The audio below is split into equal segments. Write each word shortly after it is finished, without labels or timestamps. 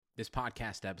This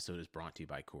podcast episode is brought to you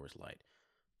by Coors Light.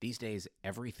 These days,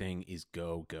 everything is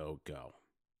go, go, go.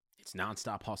 It's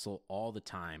nonstop hustle all the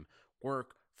time.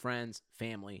 Work, friends,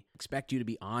 family expect you to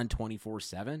be on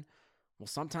 24/7. Well,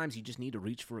 sometimes you just need to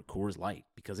reach for a Coors Light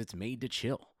because it's made to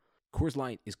chill. Coors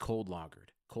Light is cold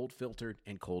lagered, cold filtered,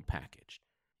 and cold packaged.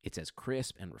 It's as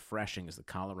crisp and refreshing as the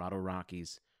Colorado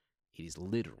Rockies. It is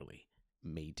literally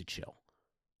made to chill.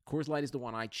 Coors Light is the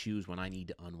one I choose when I need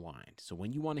to unwind. So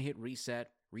when you want to hit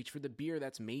reset, reach for the beer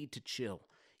that's made to chill.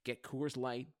 Get Coors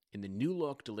Light in the new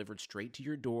look delivered straight to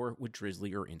your door with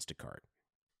Drizzly or Instacart.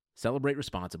 Celebrate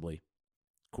responsibly.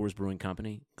 Coors Brewing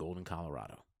Company, Golden,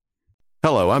 Colorado.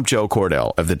 Hello, I'm Joe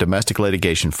Cordell of the domestic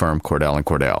litigation firm Cordell &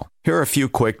 Cordell. Here are a few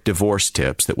quick divorce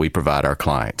tips that we provide our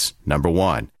clients. Number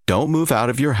 1, don't move out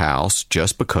of your house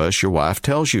just because your wife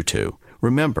tells you to.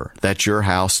 Remember, that's your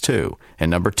house too.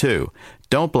 And number 2,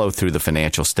 don't blow through the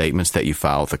financial statements that you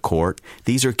file with the court.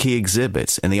 These are key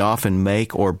exhibits, and they often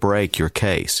make or break your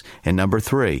case. And number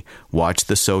 3, watch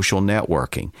the social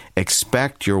networking.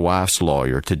 Expect your wife's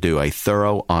lawyer to do a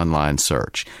thorough online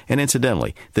search. And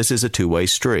incidentally, this is a two-way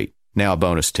street. Now, a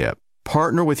bonus tip.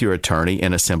 Partner with your attorney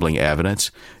in assembling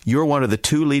evidence. You're one of the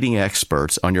 2 leading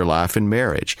experts on your life and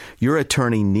marriage. Your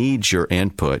attorney needs your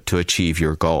input to achieve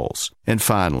your goals. And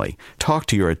finally, talk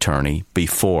to your attorney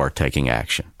before taking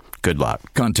action. Good luck.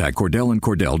 Contact Cordell &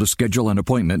 Cordell to schedule an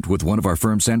appointment with one of our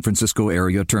firm's San Francisco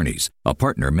area attorneys, a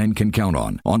partner men can count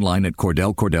on. Online at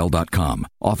CordellCordell.com.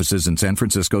 Offices in San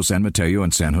Francisco, San Mateo,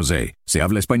 and San Jose. Se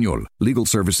habla español. Legal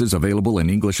services available in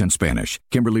English and Spanish.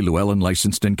 Kimberly Llewellyn,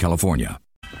 licensed in California.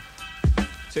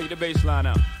 Take the bass line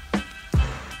out.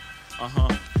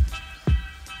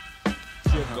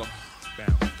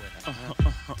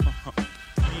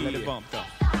 Let it bump, though.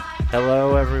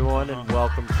 Hello, everyone, and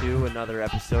welcome to another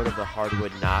episode of the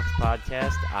Hardwood Knocks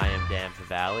podcast. I am Dan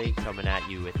Favale, coming at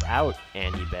you without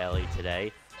Andy Bailey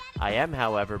today. I am,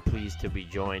 however, pleased to be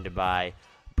joined by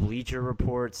Bleacher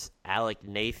Report's Alec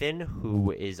Nathan,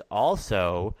 who is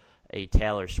also a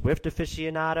Taylor Swift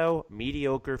aficionado,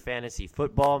 mediocre fantasy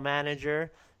football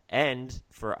manager, and,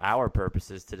 for our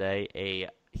purposes today, a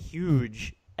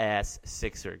huge-ass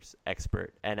Sixers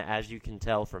expert. And as you can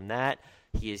tell from that,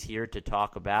 he is here to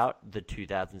talk about the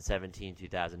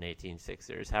 2017-2018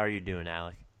 Sixers. How are you doing,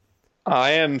 Alec?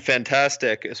 I am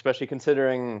fantastic, especially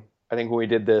considering I think when we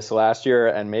did this last year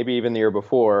and maybe even the year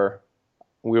before,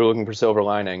 we were looking for silver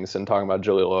linings and talking about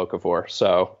Jahlil Okafor.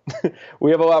 So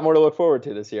we have a lot more to look forward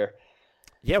to this year.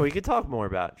 Yeah, we could talk more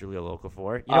about Jahlil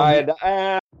Okafor. You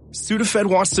know, Sudafed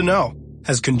wants to know,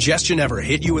 has congestion ever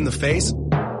hit you in the face?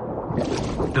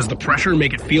 Does the pressure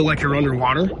make it feel like you're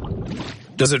underwater?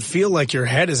 Does it feel like your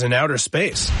head is in outer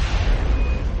space?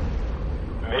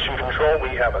 Mission Control, we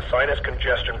have a sinus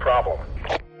congestion problem.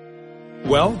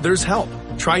 Well, there's help.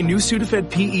 Try new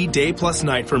Sudafed PE Day plus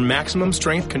Night for maximum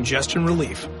strength congestion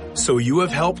relief, so you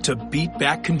have help to beat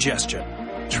back congestion.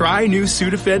 Try new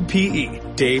Sudafed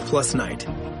PE Day plus Night.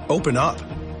 Open up.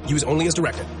 Use only as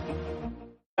directed.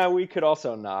 We could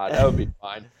also not. That would be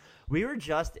fine. We were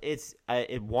just, it's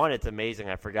amazing.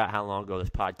 I forgot how long ago this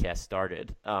podcast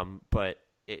started. But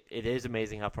it is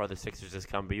amazing how far the Sixers has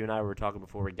come. But you and I were talking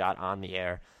before we got on the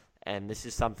air, and this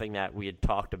is something that we had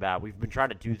talked about. We've been trying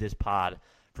to do this pod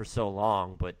for so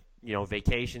long, but, you know,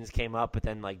 vacations came up, but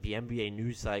then, like, the NBA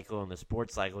news cycle and the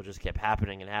sports cycle just kept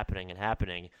happening and happening and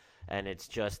happening, and it's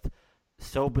just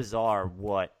so bizarre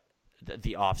what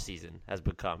the offseason has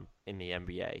become in the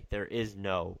NBA. There is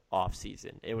no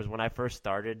offseason. It was when I first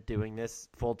started doing this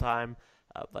full-time,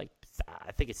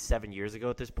 I think it's 7 years ago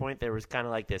at this point, there was kind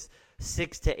of like this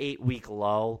 6 to 8 week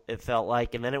lull, it felt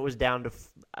like, and then it was down to,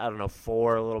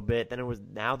 4 a little bit. Then it was,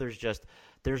 now there's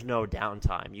no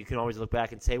downtime. You can always look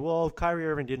back and say, well, if Kyrie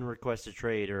Irving didn't request a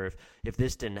trade or if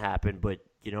this didn't happen, but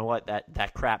you know what,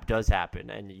 that crap does happen,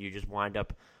 and you just wind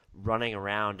up running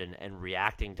around and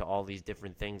reacting to all these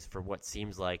different things for what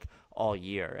seems like all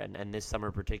year. And this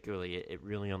summer particularly, it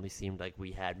really only seemed like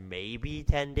we had maybe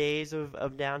 10 days of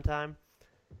downtime.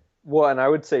 Well, and I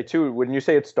would say, too, when you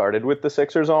say it started with the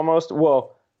Sixers almost,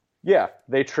 well, yeah,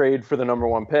 they trade for the number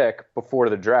 1 pick before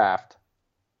the draft,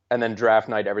 and then draft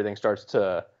night, everything starts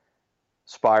to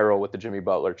spiral with the Jimmy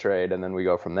Butler trade, and then we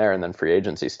go from there, and then free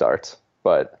agency starts.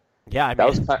 But yeah, I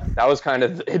mean, that was kind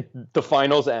of the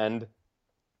finals end.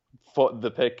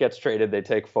 The pick gets traded, they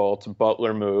take Fultz,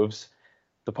 Butler moves,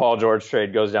 the Paul George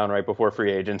trade goes down right before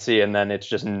free agency, and then it's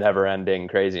just never-ending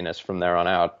craziness from there on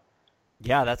out.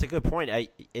 Yeah, that's a good point.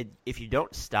 If you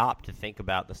don't stop to think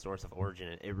about the source of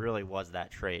origin, it really was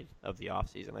that trade of the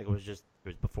offseason. Like, it was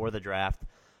before the draft.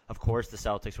 Of course, the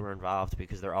Celtics were involved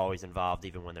because they're always involved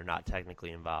even when they're not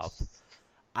technically involved.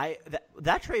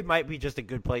 That trade might be just a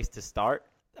good place to start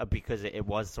because it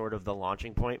was sort of the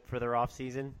launching point for their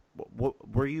offseason.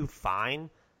 Were you fine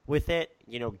with it?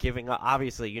 Giving up,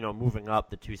 obviously, moving up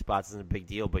the 2 spots isn't a big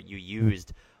deal, but you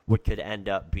used what could end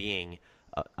up being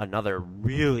another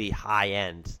really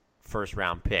high-end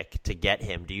first-round pick to get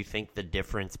him. Do you think the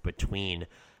difference between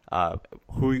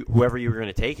whoever you were going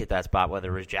to take at that spot, whether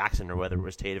it was Jackson or whether it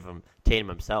was Tatum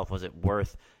himself, was it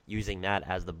worth using that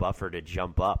as the buffer to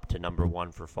jump up to number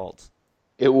 1 for Fultz?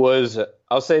 It was.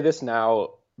 I'll say this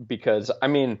now because,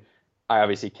 I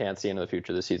obviously can't see into the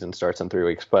future. The season starts in 3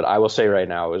 weeks, but I will say right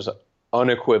now, it was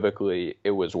unequivocally,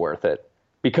 it was worth it.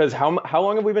 Because how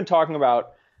long have we been talking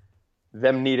about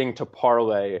them needing to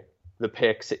parlay the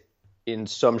picks in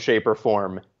some shape or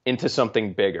form into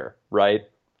something bigger, right?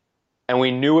 And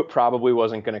we knew it probably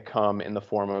wasn't going to come in the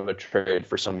form of a trade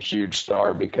for some huge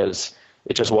star because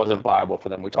it just wasn't viable for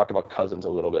them. We talked about Cousins a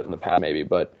little bit in the past maybe,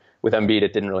 but with Embiid,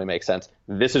 it didn't really make sense.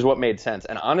 This is what made sense.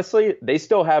 And honestly, they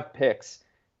still have picks.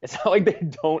 It's not like they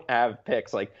don't have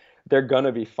picks. Like, they're going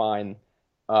to be fine.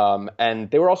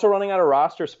 And they were also running out of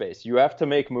roster space. You have to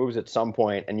make moves at some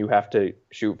point, and you have to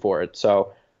shoot for it.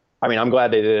 So, I'm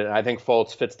glad they did it. I think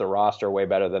Fultz fits the roster way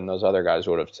better than those other guys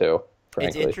would have, too,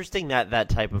 frankly. It's interesting that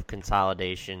type of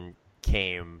consolidation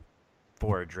came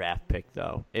for a draft pick,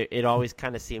 though. It always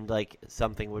kind of seemed like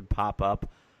something would pop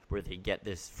up where they get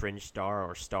this fringe star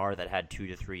or star that had 2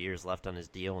 to 3 years left on his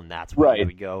deal, and that's what he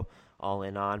would go all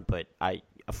in on. But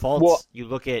Fultz, you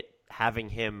look at having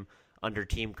him under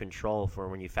team control for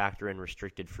when you factor in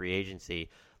restricted free agency,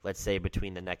 let's say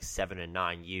between the next 7 and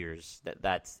 9 years,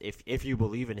 that's if you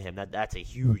believe in him, that's a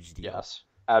huge deal. Yes,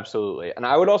 absolutely. And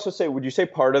I would also say, would you say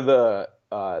part of the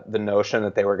notion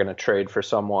that they were going to trade for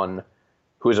someone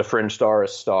who's a fringe star, a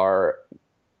star,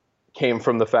 came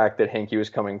from the fact that Hinkie was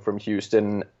coming from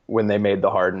Houston when they made the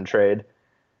Harden trade?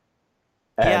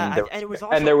 And and it was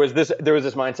also, and there was this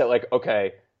mindset like,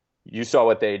 okay, you saw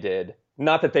what they did.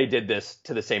 Not that they did this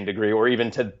to the same degree or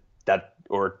even to that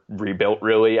or rebuilt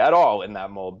really at all in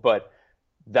that mold, but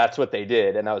that's what they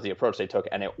did, and that was the approach they took,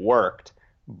 and it worked.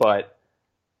 But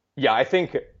yeah, I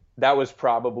think that was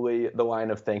probably the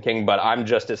line of thinking, but I'm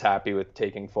just as happy with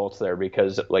taking Fultz there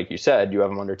because, like you said, you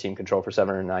have him under team control for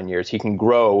 7 or 9 years. He can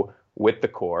grow with the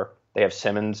core. They have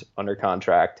Simmons under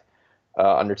contract,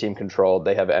 under team control.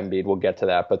 They have Embiid. We'll get to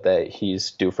that, but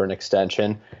he's due for an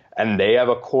extension. And they have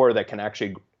a core that can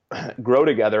actually grow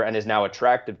together and is now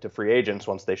attractive to free agents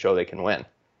once they show they can win.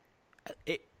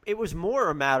 It was more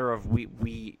a matter of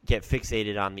we get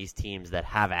fixated on these teams that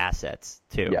have assets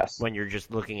too. Yes. When you're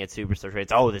just looking at superstar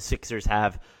trades, the Sixers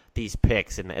have these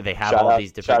picks and they have all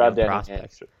these different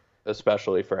prospects,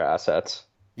 especially for assets.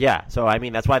 Yeah, so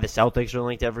that's why the Celtics are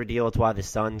linked to every deal. It's why the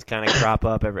Suns kind of crop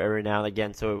up every now and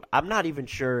again. So I'm not even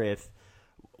sure if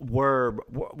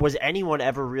was anyone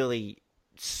ever really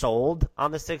sold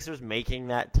on the Sixers making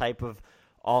that type of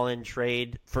all-in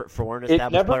trade for an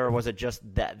established player, or was it just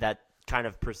that kind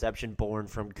of perception born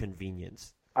from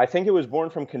convenience? I think it was born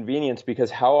from convenience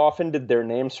because how often did their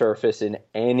name surface in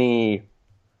any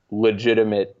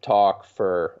legitimate talk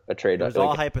for a trade? It was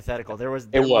all hypothetical. There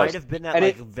might have been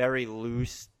that very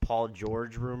loose Paul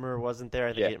George rumor, wasn't there?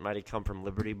 I think it might have come from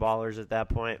Liberty Ballers at that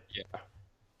point. Yeah.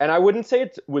 And I wouldn't say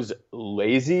it was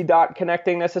lazy dot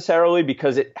connecting necessarily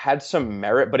because it had some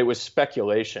merit, but it was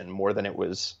speculation more than it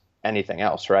was anything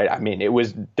else, right?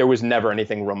 There was never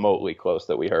anything remotely close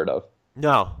that we heard of.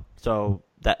 No, so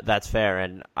that's fair.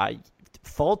 And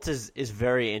Fultz is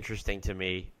very interesting to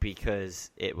me because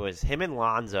it was him and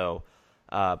Lonzo.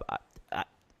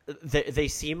 They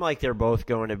seem like they're both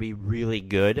going to be really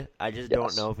good. I just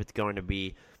don't know if it's going to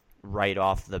be right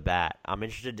off the bat. I'm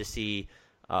interested to see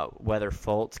whether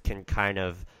Fultz can kind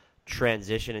of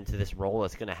transition into this role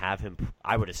that's going to have him,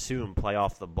 I would assume, play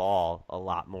off the ball a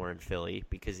lot more in Philly,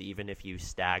 because even if you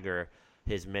stagger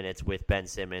his minutes with Ben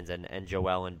Simmons and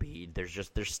Joel Embiid,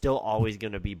 there's still always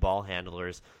going to be ball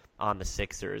handlers on the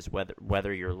Sixers,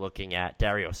 whether you're looking at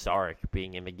Dario Saric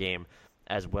being in the game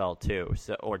as well too,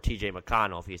 or TJ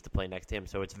McConnell if he has to play next to him.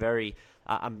 So it's very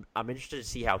I'm interested to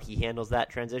see how he handles that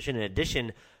transition. In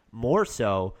addition, more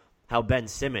so how Ben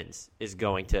Simmons is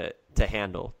going to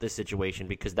handle this situation,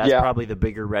 because that's probably the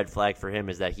bigger red flag for him,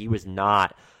 is that he was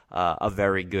not a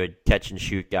very good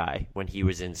catch-and-shoot guy when he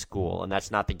was in school, and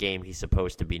that's not the game he's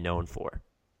supposed to be known for.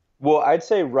 Well, I'd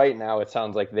say right now it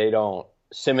sounds like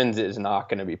Simmons is not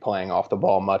going to be playing off the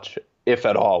ball much, if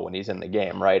at all, when he's in the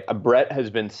game, right? Brett has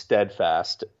been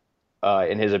steadfast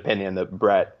in his opinion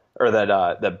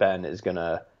that Ben is going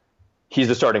to he's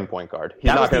the starting point guard.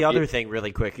 That was the other thing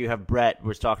really quick. You have Brett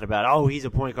was talking about, oh, he's a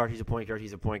point guard, he's a point guard,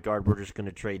 he's a point guard. We're just going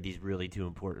to trade these really two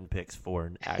important picks for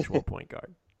an actual point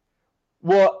guard.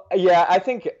 Well, yeah, I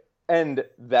think, and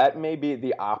that may be,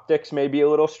 the optics may be a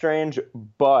little strange,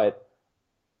 but,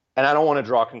 and I don't want to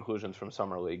draw conclusions from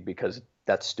Summer League because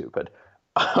that's stupid.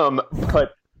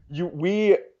 But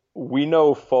we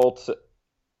know Fultz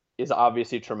is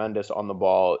obviously tremendous on the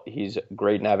ball. He's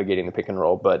great navigating the pick and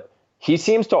roll, but he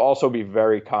seems to also be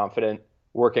very confident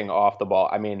working off the ball.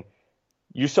 I mean,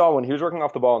 you saw when he was working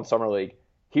off the ball in Summer League,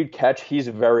 he'd catch. He's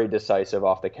very decisive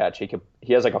off the catch.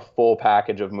 He has like a full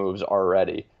package of moves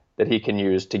already that he can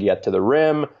use to get to the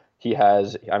rim. He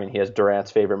has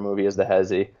Durant's favorite move. He has the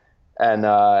Hezi.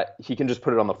 And he can just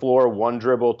put it on the floor, 1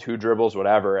 dribble, 2 dribbles,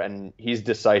 whatever, and he's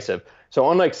decisive.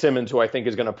 So unlike Simmons, who I think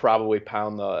is going to probably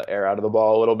pound the air out of the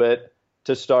ball a little bit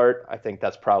to start, I think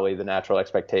that's probably the natural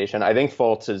expectation. I think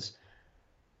Fultz is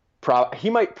he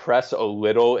might press a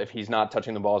little if he's not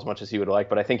touching the ball as much as he would like,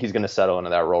 but I think he's going to settle into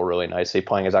that role really nicely,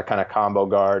 playing as that kind of combo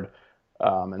guard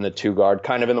and the 2 guard,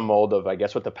 kind of in the mold of, I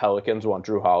guess, what the Pelicans want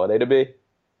Drew Holiday to be,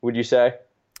 would you say?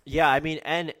 Yeah, I mean,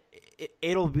 and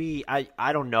it'll be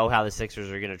I don't know how the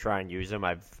Sixers are going to try and use him.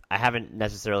 I haven't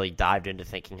necessarily dived into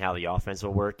thinking how the offense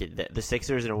will work. The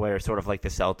Sixers, in a way, are sort of like the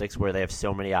Celtics, where they have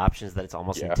so many options that it's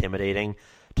almost intimidating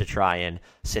to try and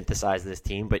synthesize this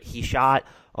team. But he shot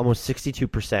almost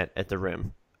 62% at the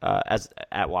rim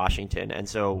at Washington, and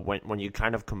so when you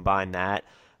kind of combine that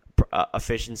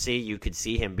efficiency, you could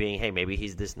see him being, hey, maybe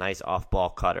he's this nice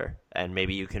off-ball cutter, and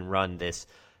maybe you can run this.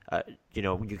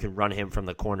 You can run him from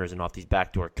the corners and off these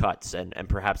backdoor cuts, and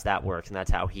perhaps that works, and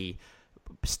that's how he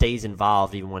stays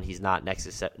involved even when he's not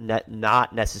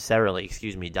necessarily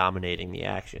dominating the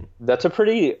action. That's a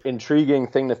pretty intriguing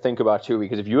thing to think about too,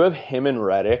 because if you have him and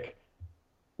Redick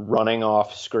running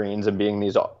off screens and being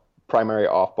these primary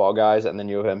off-ball guys, and then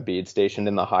you have Embiid stationed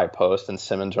in the high post and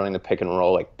Simmons running the pick and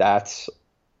roll, like that's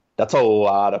a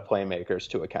lot of playmakers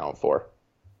to account for.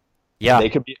 Yeah, they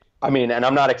could be. I mean, and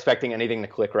I'm not expecting anything to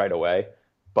click right away,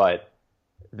 but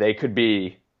they could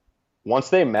be, once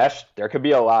they mesh, there could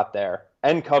be a lot there.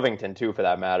 And Covington, too, for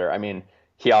that matter. I mean,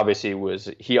 he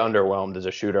underwhelmed as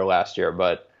a shooter last year,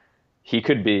 but he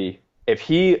could be, if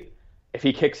he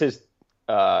kicks his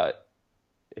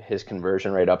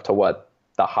conversion rate up to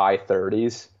the high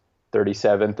 30s,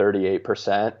 37,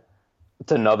 38%,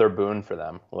 it's another boon for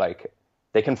them. Like,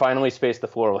 they can finally space the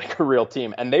floor like a real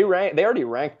team. And they already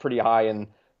ranked pretty high in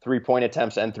 3-point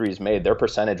attempts and threes made. Their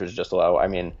percentage was just low. I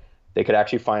mean, they could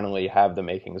actually finally have the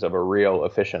makings of a real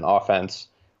efficient offense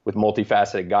with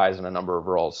multifaceted guys in a number of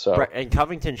roles. So, and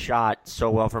Covington shot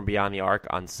so well from beyond the arc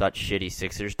on such shitty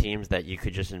Sixers teams that you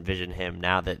could just envision him,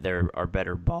 now that there are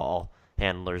better ball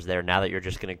handlers there, now that you're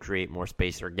just going to create more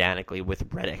space organically with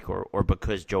Redick, or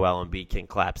because Joel Embiid can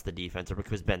collapse the defense, or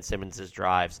because Ben Simmons'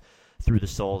 drives through the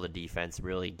soul of the defense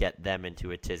really get them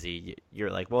into a tizzy. You're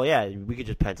like, well, yeah, we could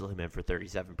just pencil him in for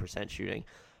 37% shooting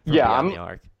from beyond the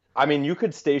arc. I mean, you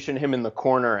could station him in the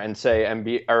corner and say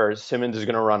Simmons is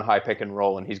going to run high pick and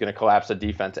roll and he's going to collapse the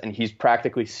defense, and he's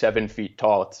practically 7 feet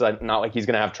tall. It's not like he's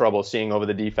going to have trouble seeing over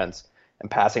the defense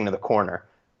and passing to the corner.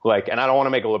 Like, and I don't want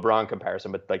to make a LeBron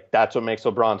comparison, but like that's what makes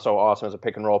LeBron so awesome as a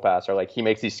pick and roll passer. Like, he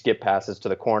makes these skip passes to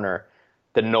the corner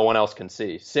that no one else can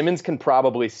see. Simmons can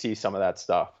probably see some of that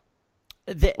stuff.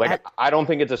 I don't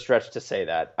think it's a stretch to say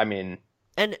that. I mean,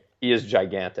 and he is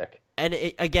gigantic. And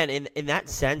again, in that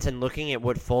sense, and looking at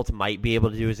what Fultz might be able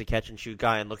to do as a catch-and-shoot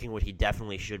guy, and looking what he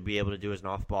definitely should be able to do as an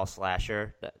off-ball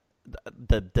slasher,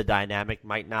 the dynamic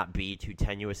might not be too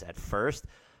tenuous at first.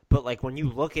 But like, when you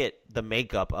look at the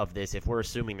makeup of this, if we're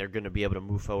assuming they're going to be able to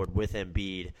move forward with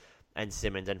Embiid and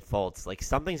Simmons and Fultz, like,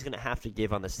 something's going to have to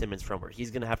give on the Simmons front, where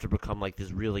he's going to have to become like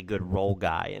this really good role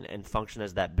guy and function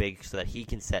as that big, so that he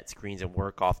can set screens and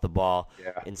work off the ball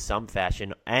in some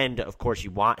fashion. And of course,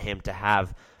 you want him to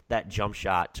have that jump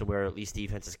shot to where at least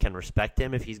defenses can respect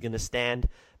him if he's going to stand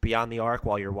beyond the arc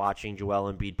while you're watching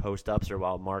Joel Embiid post-ups, or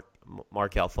while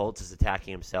Markelle Fultz is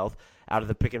attacking himself out of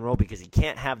the pick and roll, because he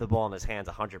can't have the ball in his hands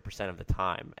 100% of the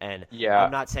time. And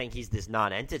I'm not saying he's this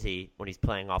non-entity when he's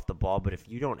playing off the ball, but if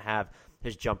you don't have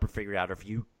his jumper figured out, or if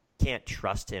you can't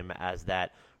trust him as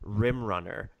that rim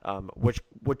runner, which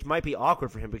might be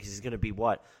awkward for him, because he's going to be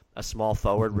a small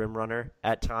forward rim runner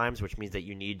at times, which means that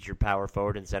you need your power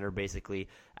forward and center basically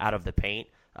out of the paint.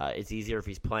 It's easier if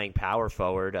he's playing power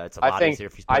forward. It's a lot easier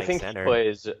if he's playing center.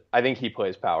 I think he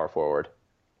plays power forward.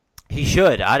 He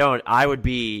should.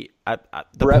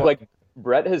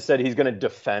 Brett has said he's going to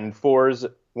defend fours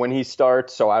when he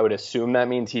starts, so I would assume that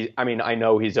means I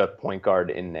know he's a point guard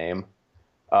in name,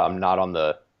 not on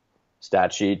the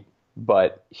stat sheet,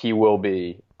 but he will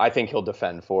be. I think he'll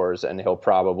defend fours, and he'll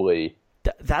probably.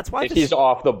 That's why if he's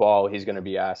off the ball, he's going to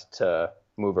be asked to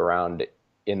move around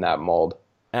in that mold.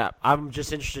 I'm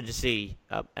just interested to see,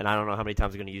 and I don't know how many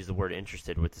times I'm going to use the word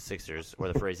interested with the Sixers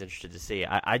or the phrase interested to see.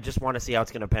 I just want to see how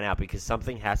it's going to pan out because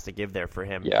something has to give there for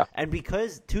him. Yeah. And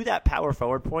because to that power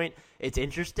forward point, it's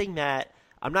interesting that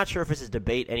I'm not sure if this is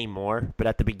debate anymore, but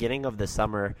at the beginning of the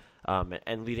summer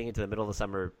and leading into the middle of the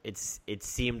summer, it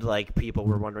seemed like people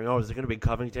were wondering, is it going to be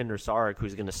Covington or Saric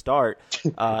who's going to start?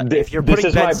 If you're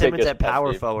putting Ben Simmons at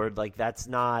power forward, like that's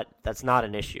not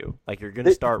an issue. Like you're going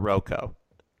to start Rocco.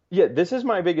 Yeah, this is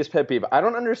my biggest pet peeve. I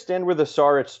don't understand where the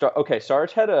Saric start. Okay,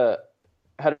 Saric had a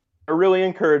really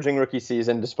encouraging rookie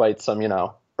season despite some,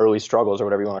 early struggles or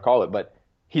whatever you want to call it, but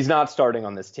he's not starting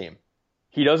on this team.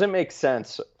 He doesn't make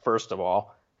sense, first of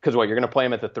all, because you're going to play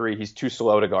him at the 3. He's too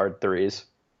slow to guard threes.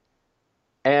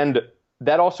 And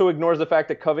that also ignores the fact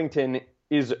that Covington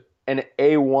is an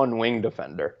A1 wing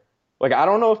defender. Like, I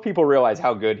don't know if people realize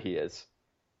how good he is.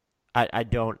 I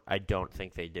don't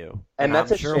think they do. And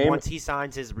that's I'm a sure shame. Once he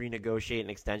signs his renegotiate an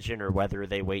extension or whether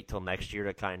they wait till next year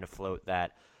to kind of float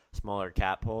that smaller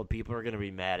cap hold, people are going to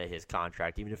be mad at his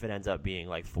contract, even if it ends up being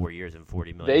like 4 years and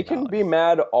 $40 million. They can be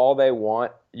mad all they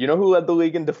want. You know who led the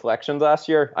league in deflections last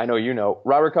year? I know you know.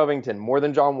 Robert Covington, more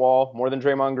than John Wall, more than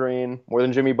Draymond Green, more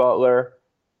than Jimmy Butler.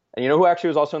 And you know who actually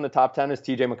was also in the top 10 is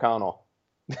TJ McConnell.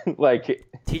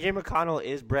 TJ McConnell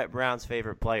is Brett Brown's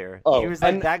favorite player. Oh, he was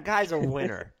like, that guy's a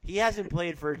winner. He hasn't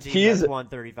played for a team that's won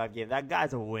 35 games. That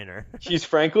guy's a winner. He's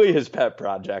frankly his pet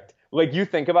project. Like, you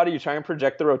think about it, you try and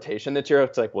project the rotation this year.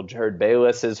 It's like, well, Jared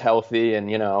Bayless is healthy, and,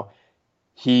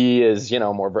 he is,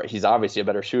 he's obviously a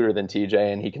better shooter than TJ,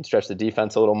 and he can stretch the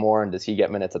defense a little more. And does he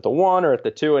get minutes at the 1 or at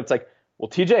the 2? It's like, well,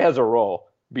 TJ has a role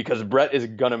because Brett is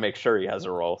going to make sure he has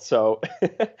a role. So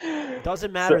it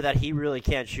doesn't matter that he really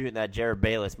can't shoot and that Jared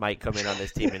Bayless might come in on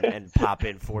this team and pop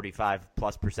in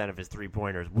 45+% of his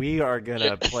 3-pointers. We are going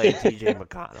to play TJ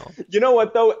McConnell. You know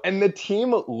what, though? And the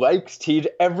team likes TJ.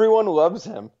 Everyone loves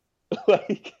him.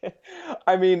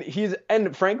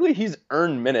 Frankly, he's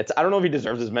earned minutes. I don't know if he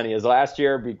deserves as many as last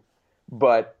year,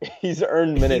 but he's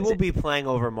earned minutes. He will be playing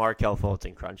over Markelle Fultz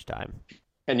in crunch time.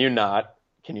 Can you not?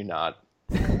 I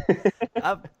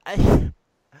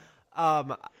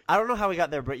don't know how we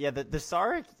got there, but yeah, the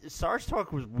Saric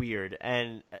talk was weird,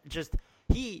 and just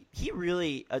he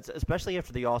really, especially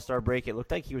after the All-Star break, it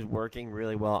looked like he was working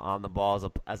really well on the ball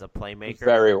as a playmaker.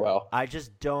 Very well. I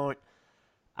just don't.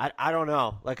 I don't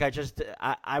know. Like,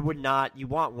 I would not. You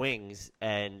want wings,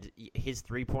 and his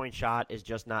 3-point shot is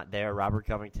just not there. Robert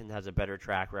Covington has a better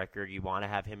track record. You want to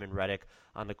have him and Redick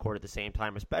on the court at the same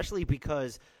time, especially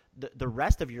because the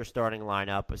rest of your starting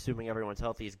lineup, assuming everyone's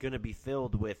healthy, is going to be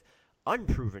filled with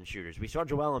unproven shooters. We saw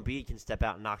Joel Embiid can step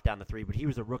out and knock down the 3, but he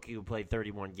was a rookie who played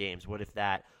 31 games. What if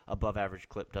that above-average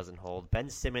clip doesn't hold? Ben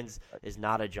Simmons is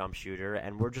not a jump shooter,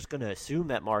 and we're just going to assume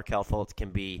that Markelle Fultz can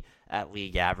be at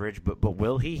league average, but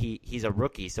will he? He's a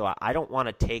rookie, so I don't want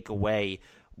to take away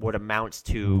what amounts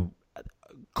to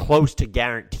close to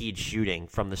guaranteed shooting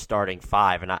from the starting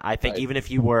 5. And I think even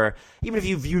if you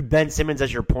viewed Ben Simmons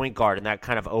as your point guard and that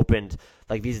kind of opened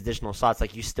like these additional slots,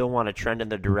 like you still want to trend in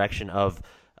the direction of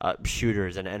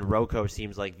shooters, and Rocco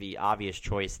seems like the obvious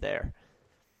choice there.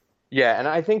 Yeah, and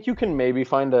I think you can maybe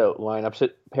find a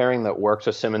lineup pairing that works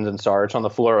with Simmons and Saric on the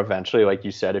floor eventually, like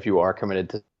you said, if you are committed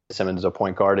to Simmons as a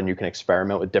point guard and you can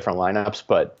experiment with different lineups.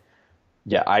 But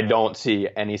yeah, I don't see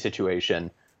any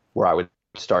situation where I would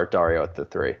start Dario at the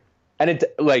 3. And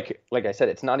it, like I said,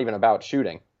 it's not even about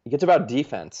shooting. It's about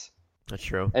defense. That's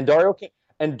true. And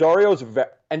Dario's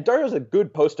a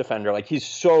good post defender. Like, he's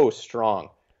so strong.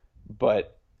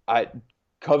 But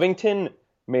Covington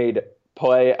made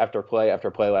play after play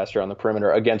after play last year on the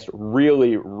perimeter against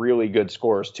really, really good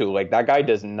scorers too. Like, that guy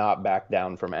does not back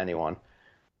down from anyone.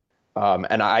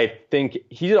 And I think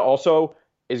he also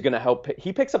is going to help.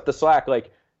 He picks up the slack.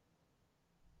 Like,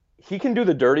 he can do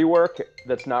the dirty work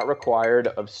that's not required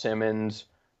of Simmons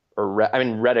or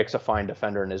Redick's a fine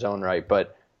defender in his own right,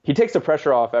 but he takes the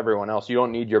pressure off everyone else. You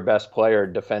don't need your best player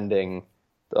defending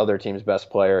the other team's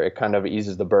best player. It kind of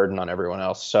eases the burden on everyone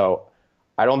else. So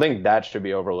I don't think that should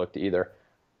be overlooked either.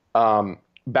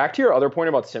 Back to your other point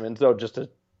about Simmons, though, just to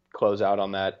close out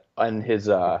on that, and his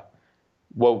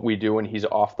what we do when he's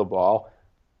off the ball.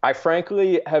 I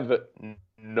frankly have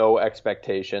no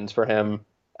expectations for him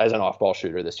as an off-ball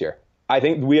shooter this year. I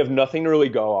think we have nothing to really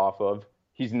go off of.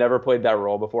 He's never played that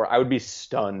role before. I would be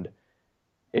stunned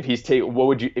if he's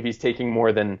taking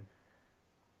more than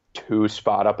 2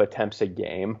 spot-up attempts a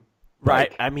game.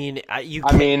 Right.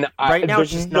 Right now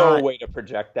there's no way to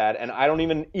project that, and I don't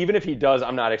even if he does,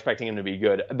 I'm not expecting him to be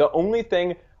good. The only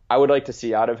thing I would like to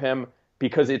see out of him,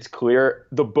 because it's clear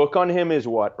the book on him is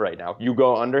what right now? You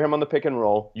go under him on the pick and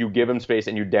roll, you give him space,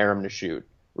 and you dare him to shoot,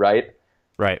 right?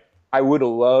 Right. I would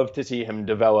love to see him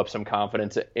develop some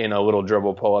confidence in a little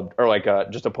dribble pull-up, or like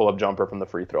just a pull-up jumper from the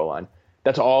free throw line.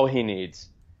 That's all he needs.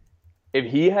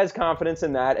 If he has confidence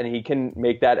in that and he can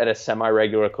make that at a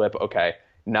semi-regular clip, okay,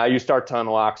 now you start to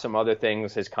unlock some other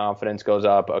things. His confidence goes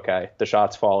up. Okay, the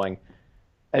shot's falling,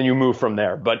 and you move from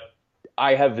there. But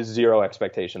I have zero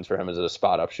expectations for him as a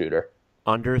spot-up shooter.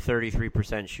 Under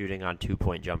 33% shooting on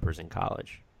 2-point jumpers in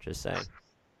college. Just saying.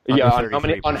 Yeah,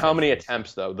 on how many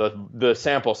attempts though? The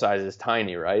sample size is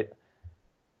tiny, right?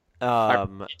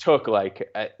 He took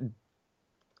like.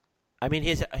 I mean,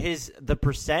 the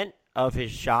percent of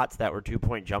his shots that were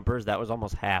 2-point jumpers, that was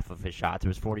almost half of his shots. It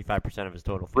was 45% of his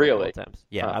total field goal attempts.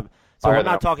 Yeah. So I'm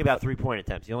not talking about 3-point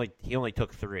attempts. He only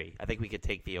took 3. I think we could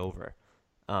take the over.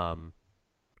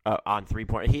 On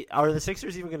 3-point. Are the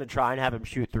Sixers even going to try and have him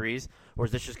shoot threes, or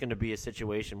is this just going to be a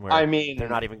situation where they're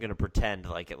not even going to pretend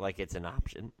like it's an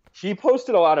option? He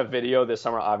posted a lot of video this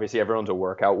summer. Obviously, everyone's a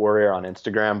workout warrior on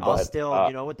Instagram. But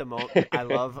I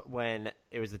love when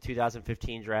it was the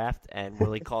 2015 draft and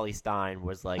Willie Cauley-Stein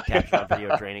was like captured on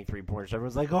video draining 3-pointers.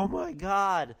 Everyone's like, "Oh my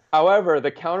god!" However, the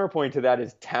counterpoint to that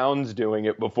is Towns doing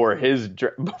it before his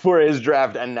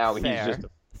draft, and now he's just.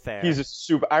 Fair. He's a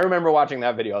super. I remember watching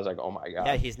that video. I was like, "Oh my god!"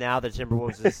 Yeah, he's now the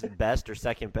Timberwolves' best or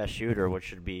second best shooter, which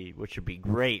should be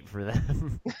great for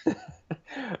them.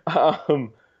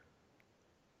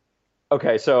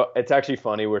 Okay, so it's actually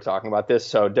funny we're talking about this.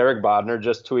 So Derek Bodner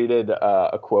just tweeted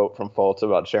a quote from Fultz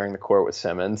about sharing the court with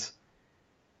Simmons.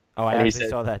 Oh, I actually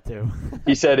saw that too.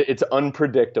 He said, "It's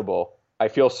unpredictable. I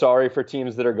feel sorry for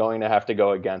teams that are going to have to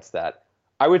go against that."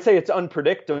 I would say it's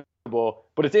unpredictable.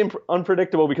 But it's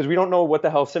unpredictable because we don't know what the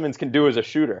hell Simmons can do as a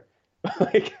shooter.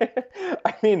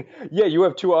 I mean, yeah, you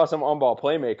have 2 awesome on-ball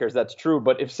playmakers. That's true.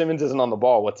 But if Simmons isn't on the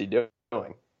ball, what's he doing?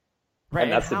 Right,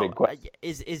 and that's the big question.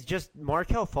 Is just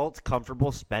Markelle Fultz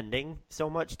comfortable spending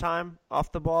so much time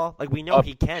off the ball? Like, we know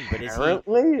he can, but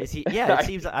is he? Yeah, it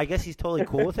seems. I guess he's totally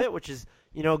cool with it, which is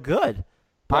good.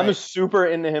 But I'm super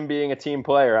into him being a team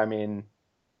player. I mean,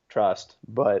 trust,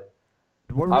 but.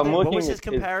 What was his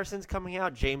comparisons coming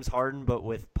out? James Harden, but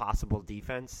with possible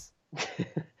defense?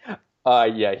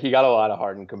 Yeah, he got a lot of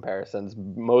Harden comparisons.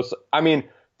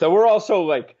 There were also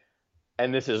like,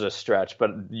 and this is a stretch, but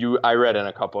I read in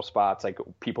a couple spots, like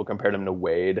people compared him to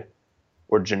Wade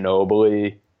or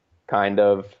Ginobili, kind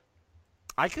of.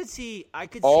 I could see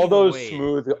all those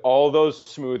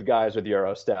smooth guys with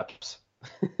Euro steps.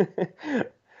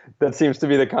 That seems to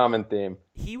be the common theme.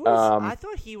 He was. I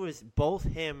thought he was both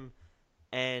him.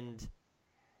 And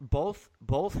both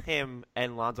him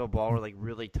and Lonzo Ball were like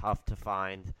really tough to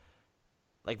find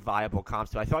like viable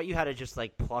comps to. I thought you had to just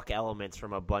like pluck elements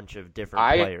from a bunch of different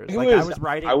players. I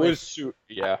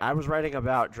was writing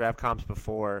about draft comps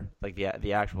before like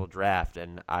the actual draft,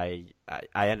 and I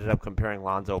ended up comparing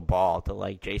Lonzo Ball to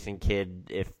like Jason Kidd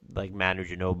if like Manu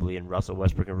Ginobili and Russell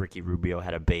Westbrook and Ricky Rubio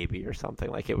had a baby or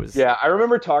something. Like it was. Yeah, I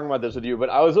remember talking about this with you, but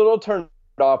I was a little turned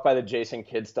off by the Jason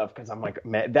Kidd stuff because I'm like,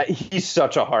 man, that he's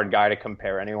such a hard guy to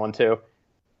compare anyone to,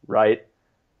 right?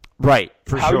 Right,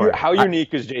 for sure. How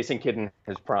unique is Jason Kidd in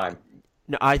his prime?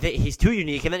 No, I think he's too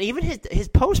unique, and then even his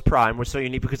post prime was so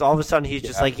unique because all of a sudden he's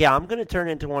just like, I'm going to turn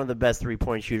into one of the best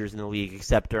 3-point shooters in the league,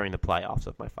 except during the playoffs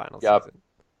of my final season.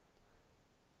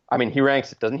 I mean,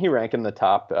 doesn't he rank in the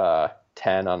top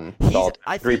 10 on the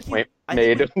 3-point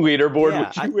made leaderboard,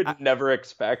 which you would never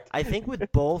expect. I think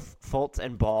with both Fultz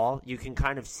and Ball, you can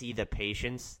kind of see the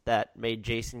patience that made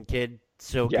Jason Kidd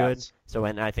so good. So,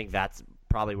 and I think that's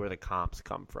probably where the comps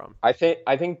come from. I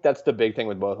think that's the big thing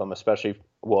with both of them, especially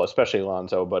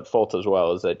Lonzo, but Fultz as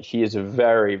well, is that he is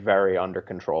very, very under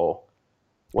control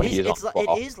when he's on the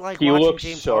ball. It is like watching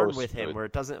James Harden with him, where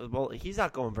it doesn't. Well, he's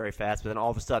not going very fast, but then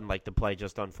all of a sudden, like the play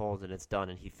just unfolds and it's done,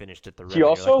 and he finished at the rim.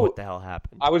 Like, what the hell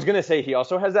happened? I was gonna say he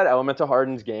also has that element to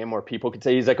Harden's game where people could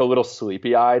say he's like a little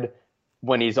sleepy-eyed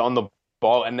when he's on the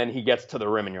ball, and then he gets to the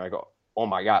rim, and you're like, oh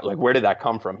my god, like where did that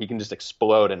come from? He can just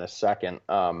explode in a second.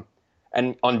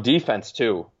 And on defense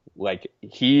too, like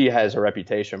he has a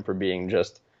reputation for being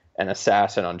just an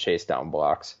assassin on chase down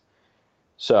blocks.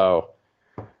 So.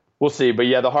 We'll see. But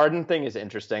yeah, the Harden thing is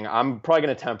interesting. I'm probably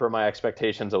going to temper my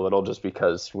expectations a little just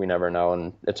because we never know,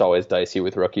 and it's always dicey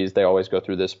with rookies. They always go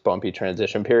through this bumpy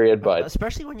transition period. But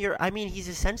especially when he's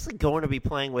essentially going to be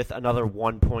playing with another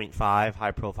 1.5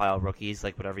 high-profile rookies,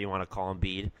 like whatever you want to call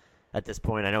Embiid at this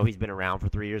point. I know he's been around for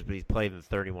 3 years, but he's played in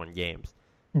 31 games.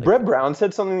 Brett Brown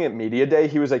said something at Media Day.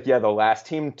 He was like, yeah, the last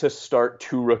team to start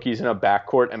 2 rookies in a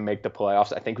backcourt and make the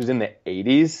playoffs, I think was in the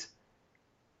 80s.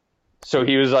 So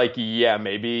he was like, yeah,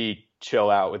 maybe chill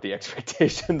out with the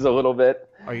expectations a little bit.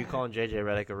 Are you calling JJ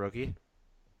Redick a rookie?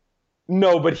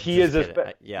 No, but he is.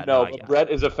 Brett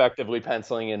is effectively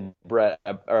penciling in Brett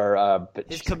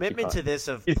his commitment to this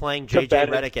of playing JJ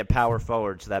Redick at power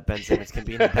forward so that Ben Simmons can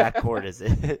be in the backcourt is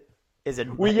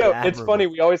it's funny.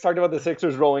 We always talked about the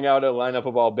Sixers rolling out a lineup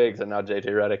of all bigs, and now JJ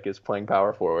Redick is playing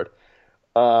power forward.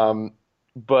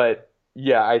 But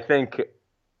yeah, I think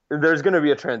there's going to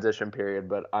be a transition period,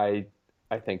 but I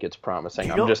think it's promising.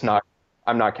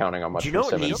 I'm not counting on much. Do you know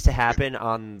what needs to happen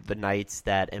on the nights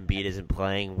that Embiid isn't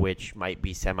playing, which might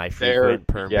be semi-frequent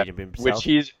per Embiid himself?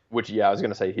 I was going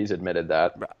to say he's admitted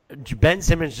that. Ben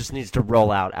Simmons just needs to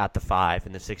roll out at the 5,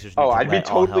 and the Sixers need to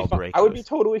let all hell break loose. I would be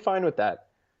totally fine with that.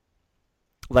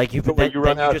 Like you could then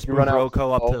you just move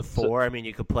Rocco up to 4. I mean,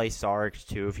 you could play Saric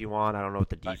too if you want. I don't know what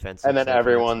the defense. And then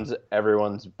everyone's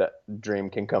dream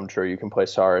can come true. You can play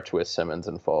Saric with Simmons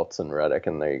and Fultz and Redick,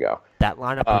 and there you go. That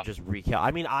lineup would just wreak hell.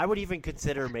 I mean, I would even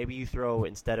consider maybe you throw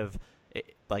instead of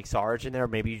like Saric in there,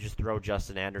 maybe you just throw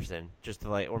Justin Anderson just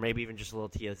to or maybe even just a little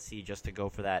TLC just to go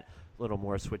for that little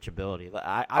more switchability.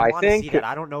 I want to see that.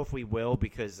 I don't know if we will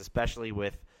because especially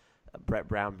with Brett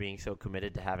Brown being so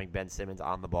committed to having Ben Simmons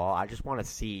on the ball. I just want to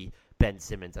see Ben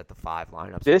Simmons at the 5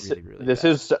 lineups. This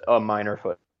is a minor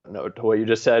footnote to what you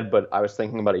just said, but I was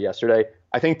thinking about it yesterday.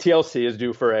 I think TLC is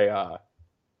due for a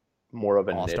more of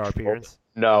a all-star niche appearance.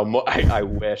 No, I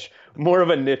wish more of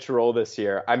a niche role this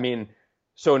year. I mean,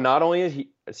 so not only is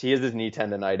he has his knee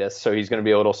tendonitis, so he's going to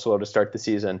be a little slow to start the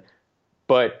season,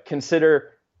 but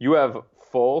consider you have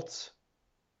Fultz,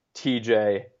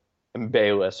 TJ, and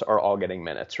Bayless are all getting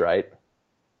minutes, right?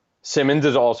 Simmons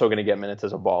is also going to get minutes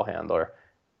as a ball handler.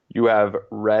 You have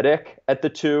Redick at the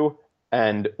 2,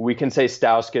 and we can say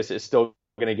Stauskas is still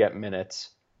going to get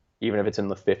minutes, even if it's in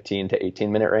the 15 to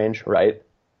 18-minute range, right?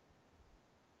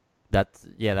 That's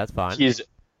fine.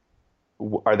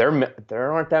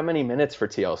 There aren't that many minutes for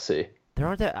TLC. There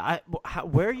aren't that.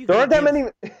 Where are you? There aren't that many.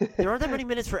 There aren't that many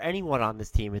minutes for anyone on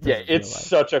this team. It's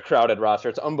such a crowded roster.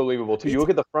 It's unbelievable too. You look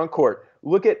at the front court.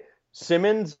 Look at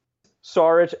Simmons,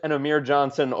 Saric, and Amir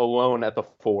Johnson alone at the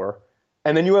 4.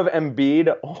 And then you have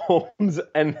Embiid, Holmes,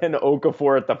 and then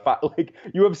Okafor at the 5. Like,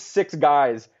 you have 6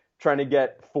 guys trying to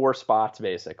get 4 spots,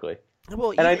 basically.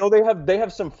 Well, and I know they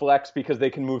have some flex because they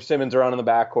can move Simmons around in the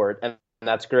backcourt, and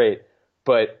that's great.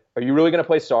 But are you really going to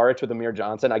play Saric with Amir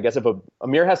Johnson? I guess if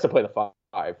Amir has to play the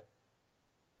 5.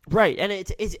 Right, and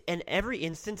it's in every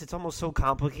instance it's almost so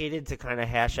complicated to kind of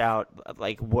hash out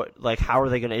how are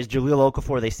they going to? Is Jahlil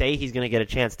Okafor? They say he's going to get a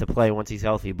chance to play once he's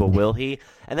healthy, but will he?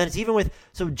 And then it's even with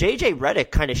JJ Redick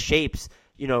kind of shapes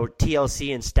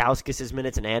TLC and Stauskas'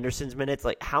 minutes and Anderson's minutes.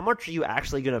 Like, how much are you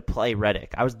actually going to play Redick?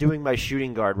 I was doing my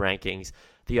shooting guard rankings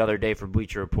the other day for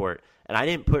Bleacher Report, and I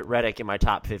didn't put Redick in my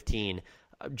top 15.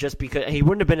 Just because he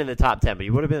wouldn't have been in the top 10, but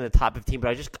he would have been in the top 15.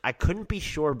 But I couldn't be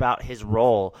sure about his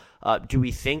role. Do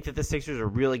we think that the Sixers are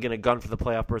really going to gun for the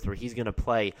playoff berth where he's going to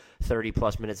play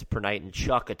 30-plus minutes per night and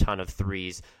chuck a ton of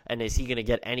threes? And is he going to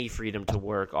get any freedom to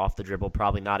work off the dribble?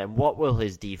 Probably not. And what will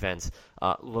his defense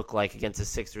look like against a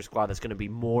Sixers squad that's going to be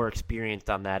more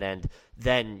experienced on that end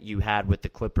than you had with the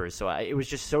Clippers? So it was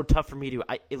just so tough for me to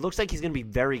 – it looks like he's going to be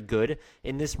very good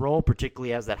in this role,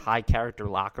 particularly as that high-character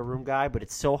locker room guy, but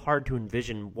it's so hard to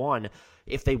envision, one,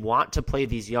 if they want to play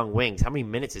these young wings, how many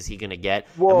minutes is he going to get?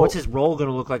 And what's his role going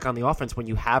to look like on the offense when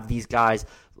you have these guys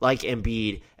like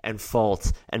Embiid and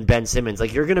Fultz and Ben Simmons?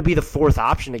 Like, you're going to be the 4th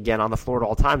option again on the floor at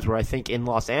all times, where I think in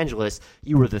Los Angeles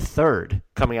you were the 3rd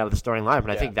coming out of the starting lineup,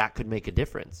 and I think that could make a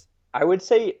difference. I would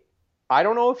say, I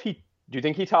don't know if do you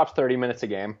think he tops 30 minutes a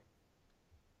game?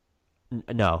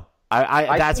 No.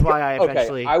 That's why I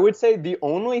eventually... I would say the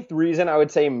only reason I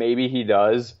would say maybe he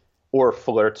does or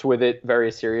flirts with it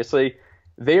very seriously,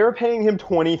 they are paying him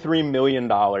 $23 million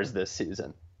this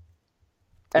season.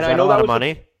 And I know that was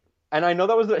money. And I know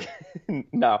that was the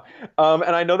no.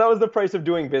 And I know that was the price of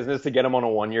doing business to get him on a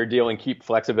 1-year deal and keep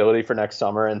flexibility for next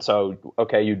summer. And so,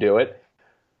 okay, you do it.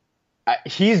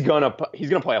 He's gonna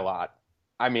play a lot.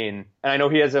 I mean, and I know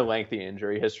he has a lengthy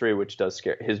injury history, which does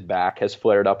scare. His back has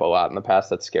flared up a lot in the past.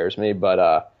 That scares me.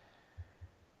 But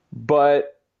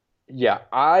yeah,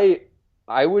 I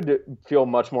would feel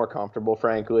much more comfortable,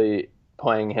 frankly,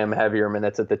 playing him heavier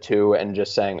minutes at the 2 and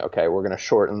just saying, okay, we're going to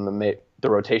shorten the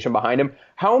rotation behind him.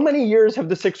 How many years have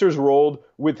the Sixers rolled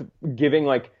with giving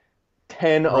like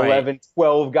 10, 11,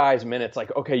 12 guys minutes?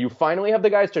 Like, okay, you finally have the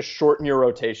guys to shorten your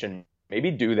rotation. Maybe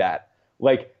do that.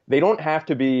 Like, they don't have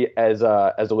to be as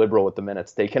liberal with the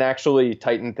minutes. They can actually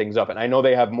tighten things up. And I know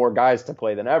they have more guys to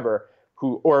play than ever,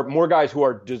 or more guys who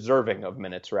are deserving of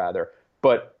minutes rather.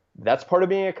 But that's part of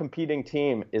being a competing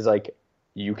team, is like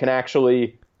you can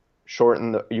actually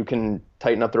you can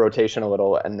tighten up the rotation a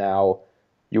little, and now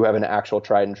you have an actual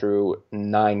tried and true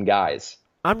 9 guys.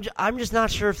 I'm just not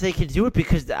sure if they can do it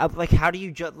because, how do you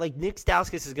Nick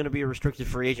Stauskas is going to be a restricted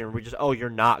free agent. We just,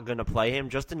 you're not going to play him.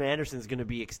 Justin Anderson's going to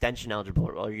be extension eligible.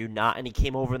 Or are you not? And he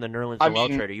came over in the Nerlens Noel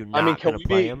trade. Are you not going to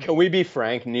play him? Can we be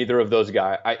frank? Neither of those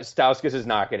guys. Stauskas is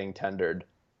not getting tendered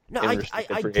in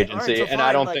restricted free agency, and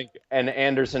I don't think. And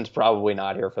Anderson's probably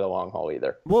not here for the long haul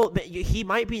either. Well, he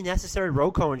might be necessary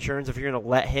ROCO insurance if you're going to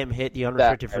let him hit the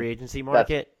unrestricted free agency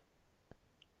market.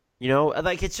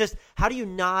 It's just, how do you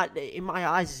not, in my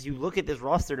eyes, as you look at this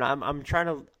roster, and I'm trying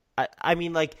to,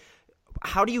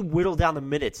 how do you whittle down the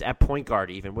minutes at point guard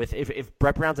even? If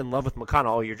Brett Brown's in love with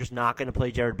McConnell, you're just not going to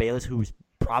play Jared Bayless, who's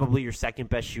probably your second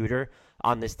best shooter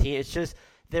on this team. It's just,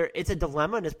 it's a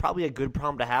dilemma, and it's probably a good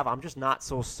problem to have. I'm just not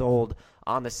so sold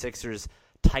on the Sixers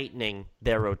tightening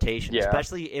their rotation,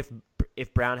 especially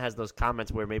if Brown has those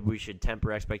comments where maybe we should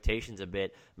temper expectations a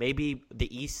bit. Maybe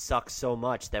the East sucks so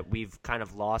much that we've kind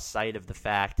of lost sight of the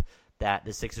fact that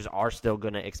the Sixers are still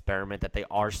going to experiment, that they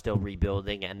are still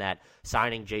rebuilding, and that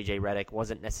signing J.J. Redick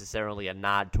wasn't necessarily a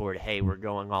nod toward, hey, we're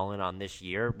going all in on this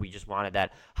year. We just wanted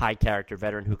that high-character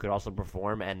veteran who could also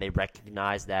perform, and they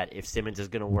recognize that if Simmons is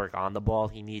going to work on the ball,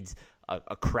 he needs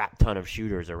a crap ton of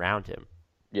shooters around him.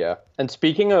 Yeah, and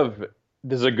speaking of,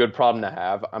 this is a good problem to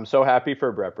have. I'm so happy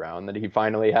for Brett Brown that he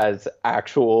finally has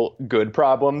actual good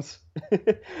problems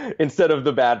instead of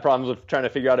the bad problems of trying to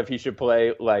figure out if he should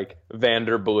play like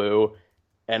Vander Blue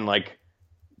and like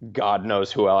God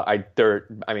knows who else.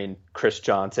 Chris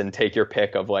Johnson, take your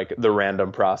pick of like the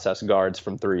random process guards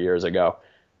from 3 years ago.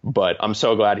 But I'm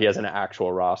so glad he has an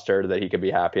actual roster that he could be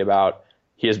happy about.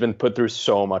 He has been put through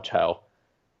so much hell.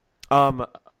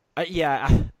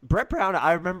 Brett Brown,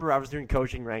 I remember I was doing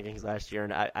coaching rankings last year,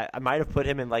 and I might have put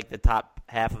him in like the top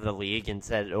half of the league and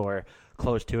said, or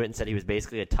close to it, and said he was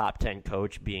basically a top 10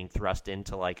 coach being thrust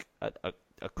into like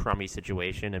a crummy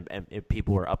situation, and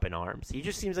people were up in arms. He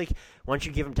just seems like once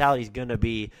you give him talent, he's going to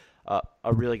be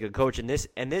a really good coach. And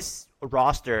this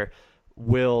roster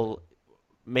will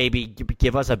maybe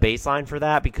give us a baseline for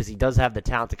that because he does have the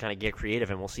talent to kind of get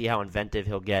creative, and we'll see how inventive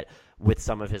he'll get with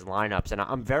some of his lineups. And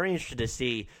I'm very interested to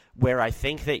see where I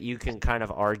think that you can kind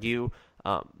of argue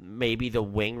maybe the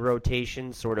wing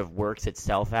rotation sort of works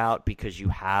itself out because you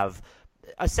have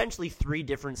essentially 3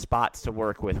 different spots to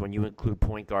work with when you include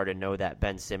point guard and know that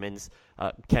Ben Simmons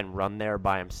can run there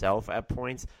by himself at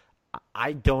points.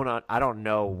 I don't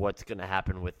know what's going to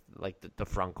happen with like the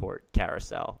front court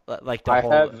carousel. Like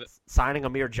signing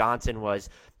Amir Johnson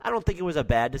I don't think it was a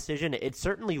bad decision. It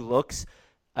certainly looks,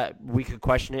 we could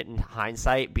question it in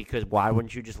hindsight because why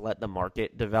wouldn't you just let the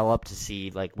market develop to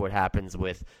see like what happens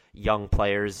with young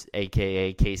players,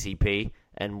 aka KCP,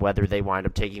 and whether they wind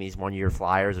up taking these 1-year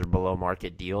flyers or below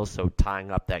market deals, so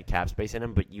tying up that cap space in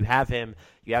him. But you have him,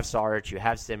 you have Saric, you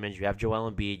have Simmons, you have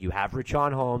Joel Embiid, you have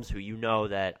Richaun Holmes, who you know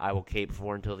that I will cape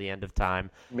for until the end of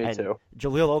time. Me too.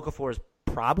 Jaleel Okafor is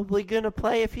probably going to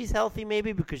play if he's healthy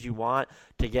maybe because you want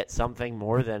to get something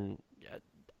more than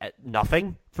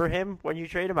nothing for him when you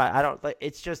trade him. I don't –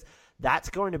 it's just that's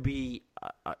going to be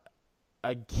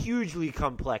a hugely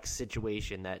complex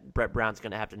situation that Brett Brown's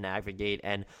going to have to navigate,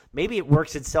 and maybe it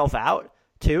works itself out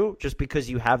too, just because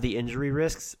you have the injury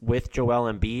risks with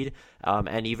Joel Embiid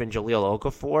and even Jaleel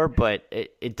Okafor, but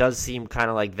it does seem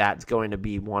kind of like that's going to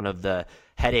be one of the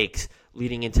headaches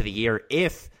leading into the year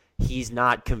if he's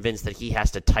not convinced that he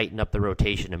has to tighten up the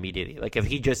rotation immediately. Like if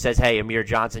he just says, hey, Amir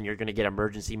Johnson, you're going to get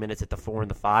emergency minutes at the 4 and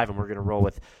the 5, and we're going to roll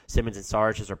with Simmons and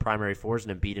Saric as our primary 4s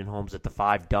and Embiid and Holmes at the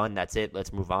 5, done, that's it,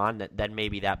 let's move on, then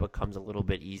maybe that becomes a little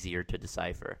bit easier to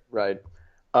decipher. Right.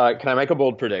 Can I make a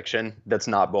bold prediction that's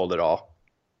not bold at all?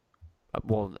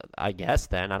 Well, I guess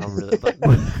then. I don't really like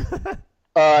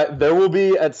there will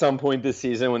be, at some point this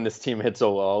season when this team hits a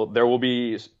lull, there will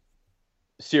be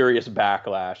serious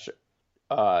backlash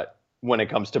when it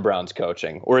comes to Brown's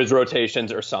coaching or his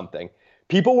rotations or something.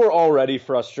 People were already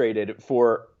frustrated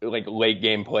for like late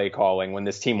game play calling when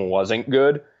this team wasn't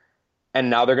good. And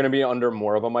now they're going to be under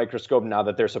more of a microscope now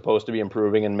that they're supposed to be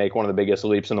improving and make one of the biggest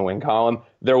leaps in the win column.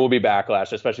 There will be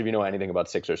backlash, especially if you know anything about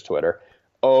Sixers Twitter.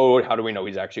 Oh, how do we know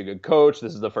he's actually a good coach?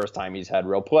 This is the first time he's had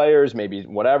real players, maybe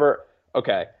whatever.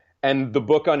 Okay. And the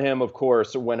book on him, of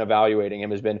course, when evaluating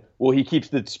him has been, well, he keeps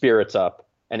the spirits up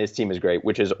and his team is great,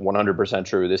 which is 100%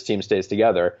 true. This team stays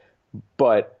together.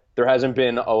 But there hasn't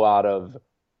been a lot of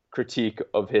critique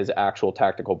of his actual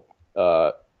tactical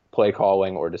play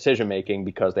calling or decision making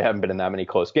because they haven't been in that many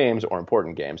close games or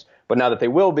important games. But now that they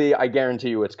will be, I guarantee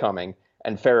you it's coming.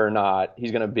 And fair or not,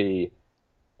 he's going to be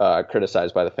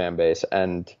criticized by the fan base.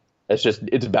 And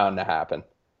it's bound to happen.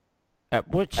 And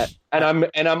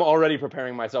I'm already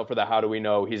preparing myself for the how do we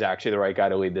know he's actually the right guy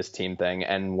to lead this team thing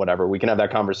and whatever. We can have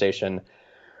that conversation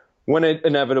when it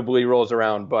inevitably rolls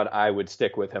around, but I would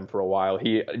stick with him for a while.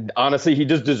 He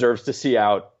just deserves to see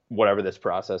out whatever this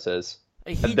process is.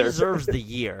 He deserves the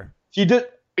year.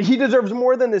 He deserves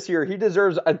more than this year. He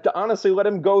deserves, honestly, let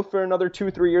him go for another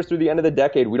 2-3 years through the end of the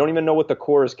decade. We don't even know what the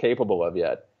core is capable of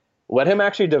yet. Let him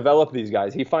actually develop these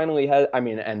guys. He finally has,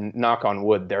 and knock on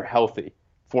wood, they're healthy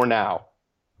for now.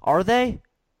 Are they?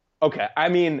 Okay.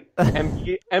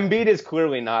 Embiid is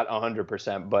clearly not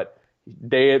 100%, but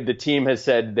the team has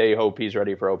said they hope he's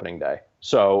ready for opening day.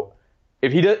 So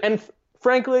if he does, and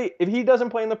frankly, if he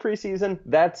doesn't play in the preseason,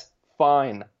 that's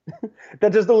fine.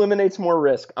 That just eliminates more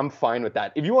risk. I'm fine with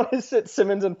that. If you want to sit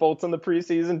Simmons and Fultz in the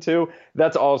preseason too,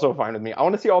 that's also fine with me. I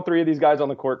want to see all three of these guys on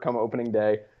the court come opening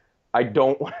day. I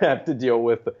don't want to have to deal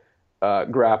with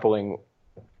grappling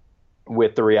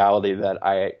with the reality that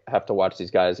I have to watch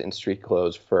these guys in street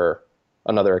clothes for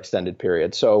another extended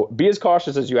period. So be as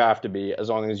cautious as you have to be as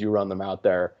long as you run them out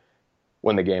there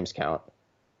when the games count.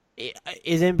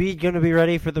 Is Embiid going to be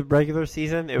ready for the regular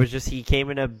season? It was just he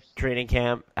came into training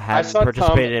camp, hadn't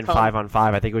participated in 5-on-5.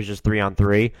 I think it was just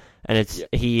 3-on-3. And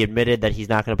he admitted that he's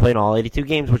not going to play in all 82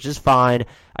 games, which is fine.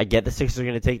 I get the Sixers are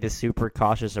going to take this super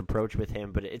cautious approach with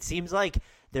him, but it seems like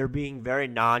they're being very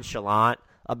nonchalant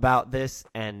about this,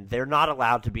 and they're not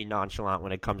allowed to be nonchalant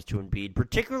when it comes to Embiid,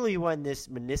 particularly when this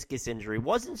meniscus injury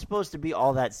wasn't supposed to be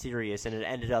all that serious, and it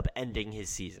ended up ending his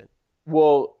season.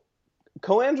 Well,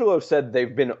 Colangelo said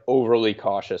they've been overly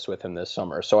cautious with him this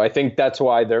summer, so I think that's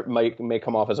why they may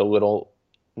come off as a little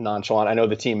nonchalant. I know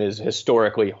the team is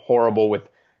historically horrible with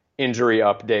injury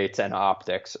updates and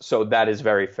optics, so that is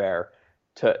very fair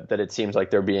that it seems like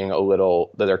they're being that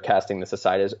they're casting this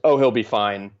aside as, oh, he'll be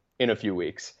fine in a few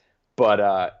weeks. But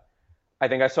I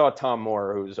think I saw Tom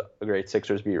Moore, who's a great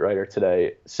Sixers beat writer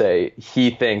today, say he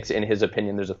thinks, in his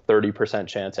opinion, there's a 30%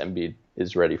 chance Embiid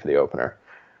is ready for the opener.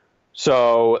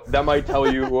 So that might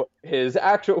tell you where his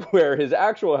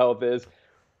actual health is.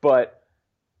 But,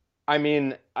 I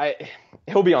mean,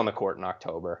 he'll be on the court in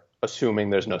October, assuming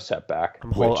there's no setback.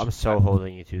 I'm so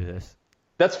holding you to this.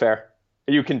 That's fair.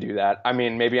 You can do that. I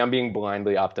mean, maybe I'm being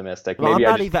blindly optimistic. Well,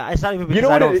 maybe it's not even because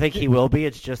I don't think he will be.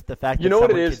 It's just the fact that someone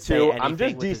could say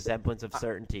anything with a semblance of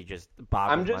certainty just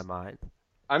boggles my mind.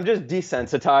 I'm just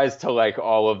desensitized to like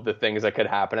all of the things that could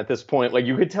happen at this point. Like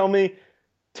you could tell me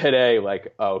today,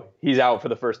 like, oh, he's out for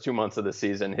the first 2 months of the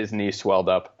season. His knee swelled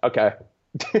up. Okay.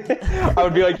 I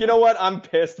would be like, you know what? I'm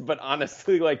pissed, but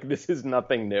honestly, like, this is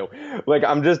nothing new. Like,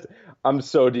 I'm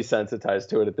so desensitized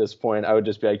to it at this point. I would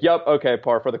just be like, yep, okay,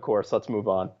 par for the course. Let's move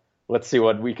on. Let's see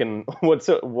what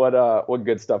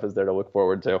good stuff is there to look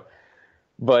forward to.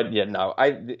 But yeah, no,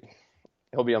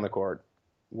 he'll be on the court.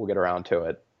 We'll get around to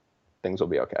it. Things will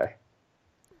be okay.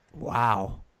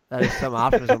 Wow. That is some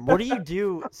optimism. What do you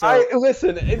do?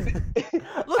 Listen.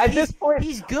 Look, at this point,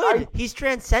 he's good. He's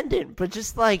transcendent, but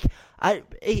just like and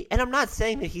I'm not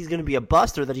saying that he's going to be a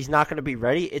bust or that he's not going to be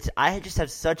ready. I just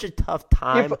have such a tough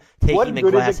time taking the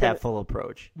glass half full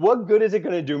approach. What good is it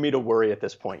going to do me to worry at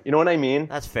this point? You know what I mean?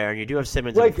 That's fair. And you do have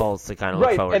Simmons and Fultz to kind of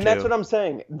look forward to. And that's what I'm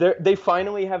saying. They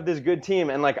finally have this good team,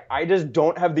 and like I just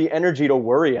don't have the energy to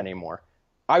worry anymore.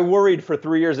 I worried for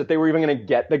 3 years that they were even going to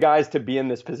get the guys to be in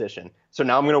this position. So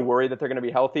now I'm going to worry that they're going to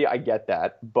be healthy. I get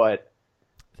that. But,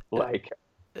 like,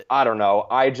 I don't know.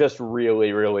 I just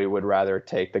really, really would rather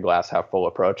take the glass half full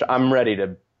approach. I'm ready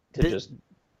to just...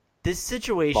 This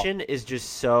situation is just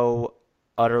so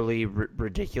utterly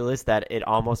ridiculous that it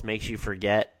almost makes you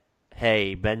forget,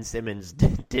 hey, Ben Simmons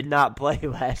did not play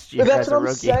last year as a rookie. That's what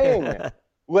I'm saying.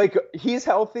 Like, he's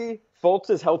healthy. Fultz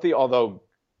is healthy, although...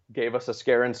 gave us a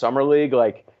scare in Summer League.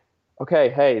 Like, okay,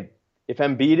 hey, if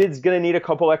Embiid is going to need a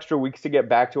couple extra weeks to get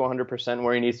back to 100%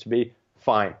 where he needs to be,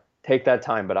 fine. Take that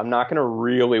time. But I'm not going to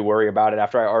really worry about it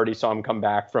after I already saw him come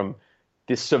back from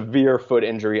this severe foot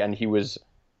injury and he was,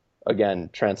 again,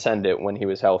 transcendent when he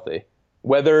was healthy.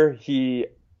 What do you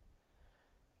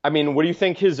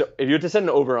think if you had to set an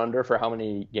over-under for how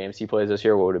many games he plays this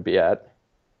year, what would it be at?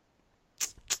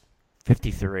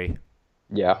 53.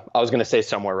 Yeah, I was going to say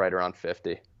somewhere right around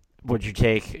 50. Would you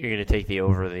take? You're going to take the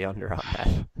over or the under on that?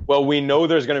 Well, we know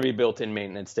there's going to be built-in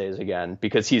maintenance days again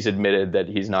because he's admitted that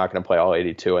he's not going to play all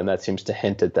 82, and that seems to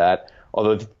hint at that.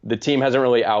 Although the team hasn't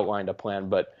really outlined a plan,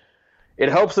 but it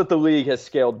helps that the league has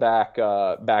scaled back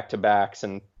back-to-backs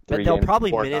and 3 games. They'll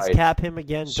probably minutes cap him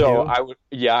again. So too.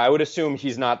 I would assume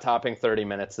he's not topping 30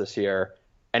 minutes this year,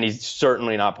 and he's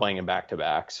certainly not playing in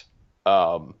back-to-backs.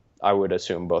 I would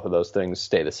assume both of those things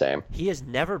stay the same. He has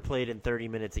never played in 30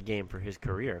 minutes a game for his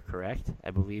career, correct?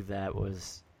 I believe that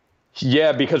was...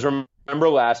 Yeah, because remember remember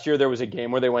last year there was a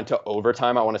game where they went to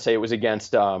overtime. I want to say it was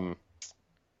against the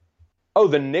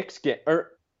Knicks game.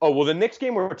 The Knicks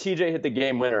game where TJ hit the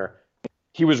game winner.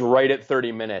 He was right at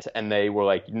 30 minutes, and they were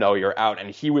like, "No, you're out." And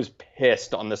he was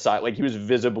pissed on the side, like he was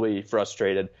visibly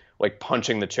frustrated, like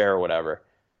punching the chair or whatever.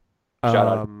 Shout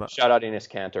out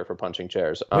Enes Kanter for punching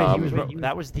chairs. Wait,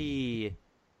 that was the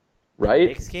right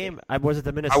Knicks game. Was it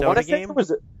the Minnesota game?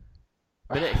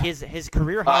 His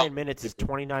career high in minutes is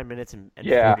 29 minutes and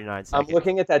 49 seconds. I'm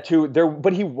looking at that too.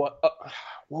 But he what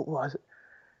was it?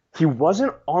 He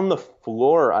wasn't on the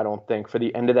floor, I don't think, for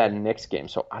the end of that Knicks game.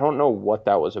 So I don't know what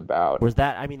that was about. Was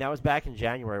that? I mean, that was back in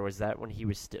January. Was that when he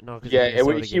was still? No, yeah,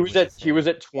 he was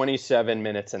at 27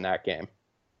 minutes in that game.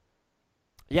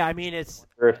 Yeah, I mean it's.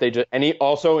 Or if they just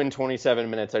also in 27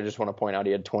 minutes, I just want to point out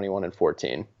he had 21 and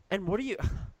 14. And what do you?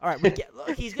 All right,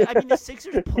 the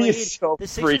Sixers played. The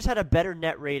Sixers had a better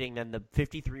net rating than the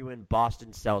 53-win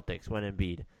Boston Celtics when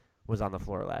Embiid was on the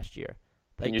floor last year.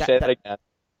 Can you say that again?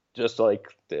 Just like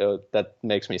that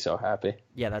makes me so happy.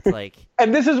 Yeah, that's like.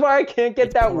 And this is why I can't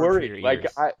get that worried. Like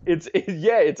it's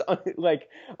like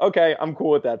okay, I'm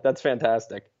cool with that. That's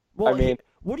fantastic. Well, I mean,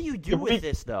 what do you do with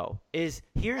this though?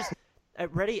 Here's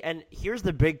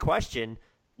the big question.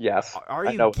 Yes.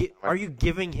 Are you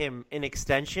giving him an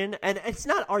extension? And it's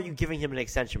not are you giving him an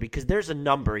extension because there's a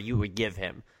number you would give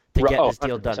him to get this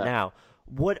deal 100%. Done now.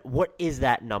 What is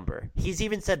that number? He's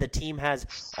even said the team has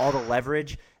all the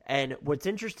leverage. And what's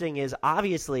interesting is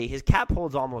obviously his cap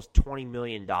holds almost $20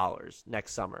 million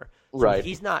next summer. So if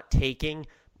he's not taking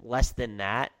less than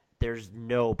that, there's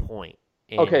no point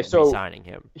in signing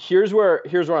him. Here's where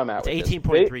I'm at. It's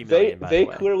 $18.3 million. They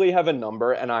clearly have a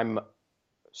number, and I'm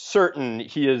certain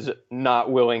he is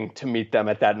not willing to meet them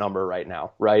at that number right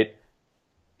now. Right?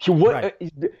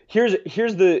 Here's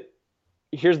the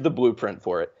blueprint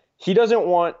for it. He doesn't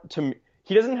want to.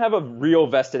 He doesn't have a real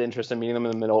vested interest in meeting them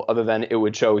in the middle other than it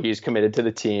would show he's committed to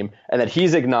the team and that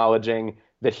he's acknowledging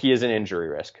that he is an injury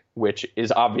risk, which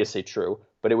is obviously true.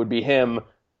 But it would be him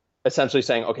essentially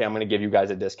saying, okay, I'm going to give you guys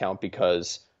a discount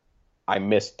because I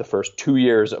missed the first 2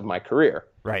 years of my career.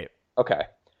 Right. Okay.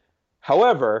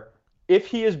 However, if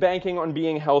he is banking on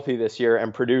being healthy this year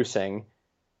and producing,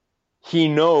 he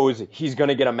knows he's going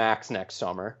to get a max next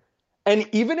summer. And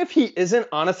even if he isn't,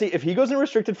 honestly, if he goes in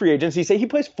restricted free agency, say he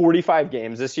plays 45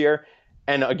 games this year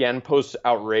and, again, posts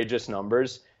outrageous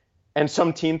numbers, and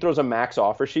some team throws a max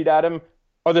offer sheet at him,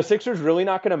 are the Sixers really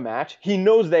not going to match? He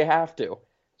knows they have to.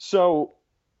 So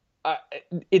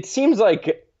it seems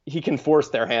like he can force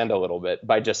their hand a little bit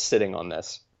by just sitting on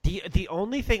this. The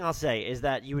only thing I'll say is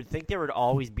that you would think there would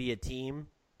always be a team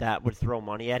that would throw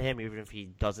money at him, even if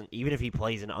he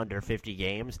plays in under 50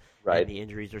 games, right? And the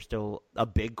injuries are still a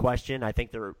big question. I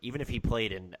think even if he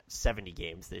played in 70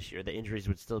 games this year, the injuries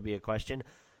would still be a question.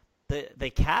 The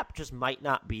cap just might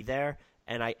not be there,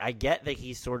 and I get that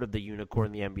he's sort of the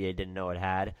unicorn the NBA didn't know it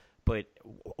had, but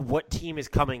what team is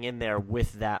coming in there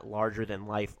with that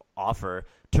larger-than-life offer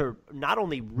to not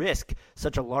only risk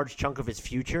such a large chunk of his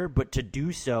future, but to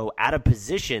do so at a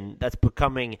position that's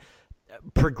becoming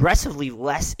progressively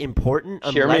less important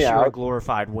unless you're a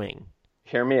glorified wing.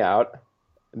 Hear me out.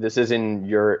 This is in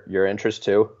your interest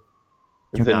too.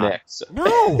 Knicks. No.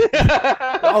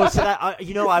 Oh, so that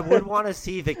I would want to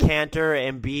see the Kanter,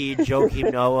 Embiid,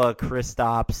 Joakim Noah,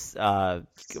 Kristaps,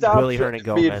 Willy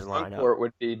Hernangomez lineup.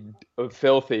 Would be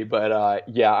filthy, but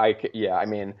I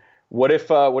mean, what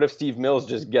if Steve Mills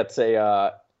just gets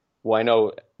a? Well, I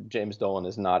know James Dolan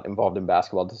is not involved in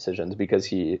basketball decisions because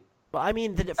he. Well, I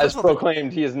mean, as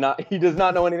proclaimed, he is not. He does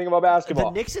not know anything about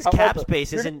basketball. The Knicks' cap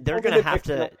space isn't. They're going to have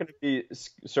to.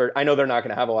 I know they're not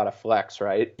going to have a lot of flex,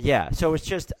 right? Yeah. So it's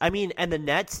just. I mean, and the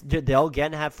Nets, they'll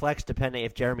again have flex depending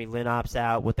if Jeremy Lin opts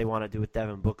out, what they want to do with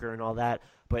Devin Booker and all that.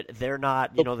 But they're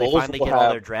not. They finally get all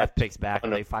their draft picks back. Are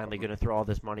they finally going to throw all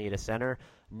this money at a center?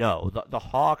 No. The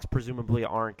Hawks presumably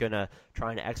aren't going to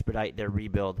try and expedite their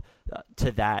rebuild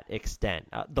to that extent.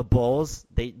 The Bulls,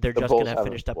 they're just going to have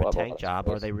finished up a tank job.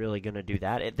 Are they really going to do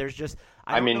that? There's just.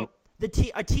 I mean.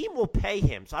 A team will pay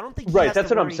him, so I don't think he has that's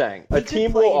to what worry. I'm saying. A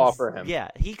team will offer him. Yeah,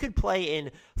 he could play in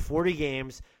 40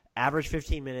 games, average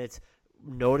 15 minutes,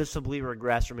 noticeably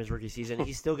regress from his rookie season.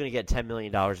 He's still going to get $10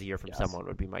 million a year from someone,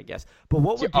 would be my guess. But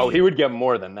what would he would get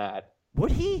more than that.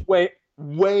 Would he? Way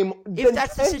more. If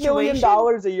that's the situation, $10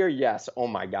 million a year, yes. Oh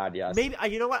my God, yes. Maybe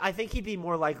you know what? I think he'd be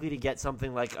more likely to get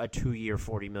something like a 2-year,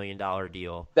 $40 million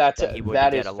deal. That he would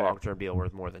get a long-term deal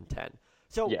worth more than 10.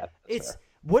 So yeah, it's.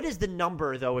 What is the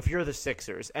number, though, if you're the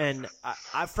Sixers? And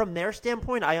from their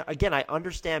standpoint, I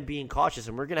understand being cautious,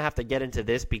 and we're going to have to get into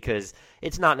this because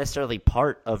it's not necessarily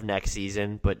part of next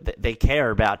season, but they care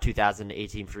about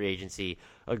 2018 free agency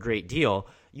a great deal.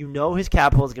 You know his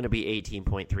capital is going to be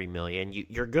 $18.3 million.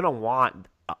 You're going to want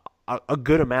a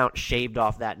good amount shaved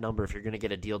off that number if you're going to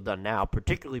get a deal done now,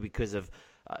 particularly because of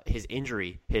his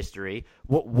injury history.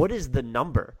 What is the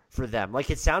number for them? Like,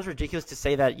 it sounds ridiculous to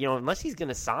say that, unless he's going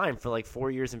to sign for like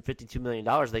 4 years and $52 million,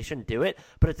 they shouldn't do it.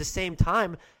 But at the same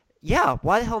time, yeah,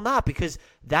 why the hell not? Because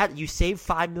that you save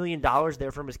 $5 million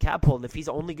there from his cap hold, and if he's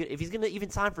going to even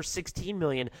sign for $16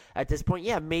 million at this point,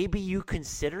 yeah, maybe you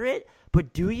consider it.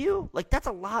 But do you? Like, that's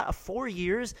a lot of 4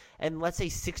 years and let's say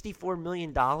 $64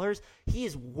 million. He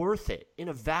is worth it in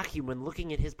a vacuum when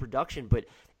looking at his production. But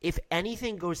if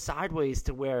anything goes sideways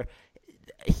to where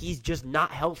he's just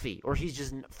not healthy or he's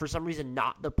just for some reason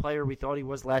not the player we thought he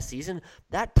was last season,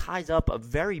 that ties up a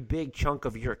very big chunk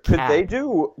of your cap. Could they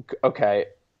do – okay,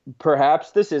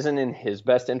 perhaps this isn't in his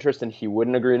best interest and he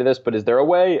wouldn't agree to this, but is there a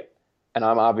way – and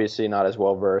I'm obviously not as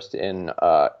well-versed in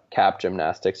cap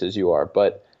gymnastics as you are,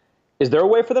 but – is there a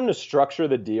way for them to structure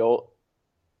the deal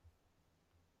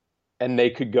and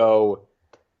they could go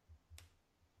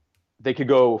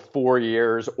 4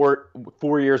 years or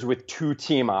 4 years with 2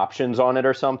 team options on it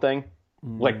or something?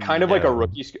 Like kind of like a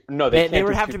rookie. No, they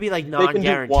would have to be like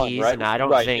non-guarantees, right? And I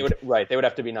don't think. They would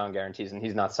have to be non-guarantees, and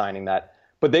he's not signing that.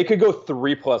 But they could go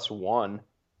 3+1.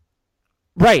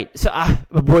 Right. So,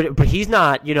 but he's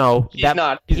not. He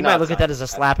might look at that as a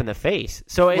slap in the face.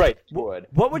 So,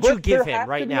 what would you give him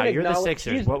right now? You're the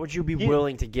Sixers. What would you be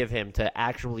willing to give him to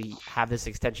actually have this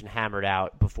extension hammered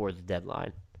out before the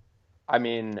deadline? I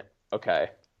mean,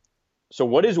 okay. So,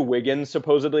 what does Wiggins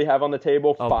supposedly have on the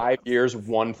table? 5 years,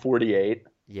 148.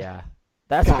 Yeah.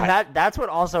 That's what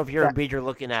also, if you're Embiid, you're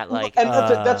looking at like. And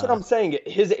that's what I'm saying.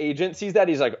 His agent sees that.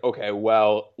 He's like, okay,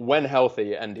 well, when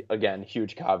healthy, and again,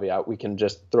 huge caveat, we can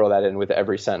just throw that in with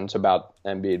every sentence about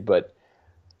Embiid, but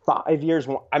 5 years,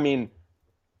 I mean,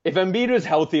 if Embiid was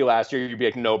healthy last year, you'd be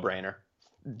like, no-brainer.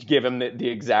 Give him the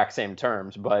exact same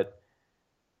terms, but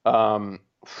I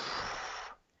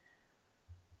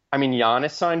mean,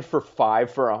 Giannis signed for 4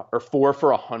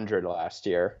 for 100 last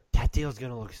year. That deal's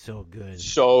gonna look so good.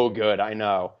 So good, I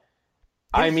know.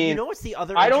 What's the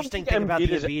other interesting thing about the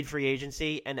Embiid free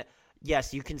agency? And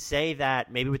yes, you can say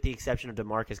that maybe with the exception of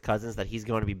DeMarcus Cousins that he's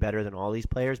going to be better than all these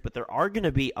players, but there are going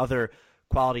to be other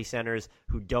quality centers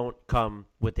who don't come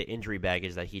with the injury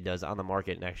baggage that he does on the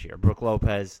market next year. Brook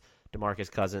Lopez,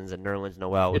 DeMarcus Cousins, and Nerlens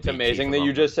Noel. It's amazing that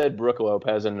you just said Brook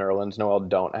Lopez and Nerlens Noel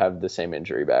don't have the same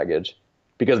injury baggage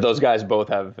because those guys both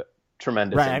have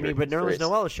tremendous. Right, I mean, but Nerlens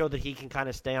Noel has showed that he can kind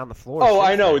of stay on the floor. Oh,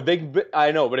 I know.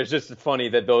 I know, but it's just funny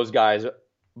that those guys,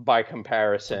 by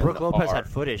comparison, Brook Lopez had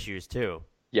foot issues too.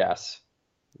 Yes,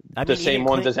 the same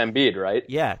ones as Embiid, right?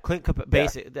 Yeah, Clint Capella,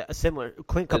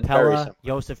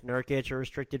 Joseph Nurkic are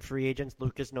restricted free agents.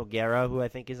 Lucas Nogueira, who I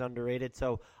think is underrated.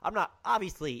 So I'm not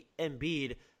obviously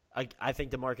Embiid. I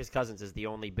think DeMarcus Cousins is the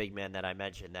only big man that I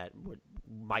mentioned that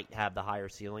might have the higher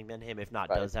ceiling than him, if not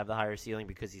does have the higher ceiling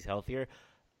because he's healthier.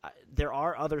 There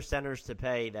are other centers to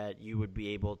pay that you would be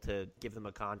able to give them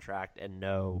a contract and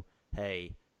know,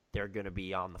 hey, they're going to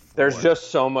be on the floor. There's just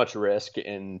so much risk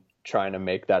in trying to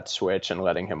make that switch and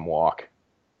letting him walk.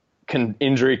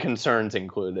 Injury concerns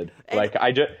included. And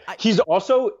he's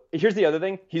also, here's the other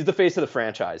thing, he's the face of the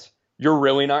franchise. You're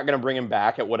really not going to bring him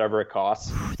back at whatever it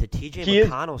costs. The TJ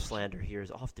McConnell slander here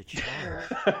is off the chart.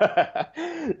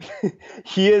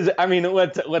 He is, I mean,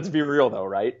 let's be real though,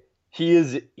 right? He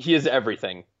is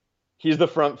everything. He's the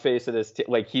front face of this team.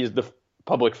 He's the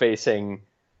public facing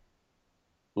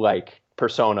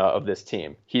persona of this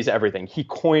team. He's everything. He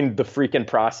coined the freaking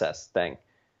process thing.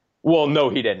 Well, no,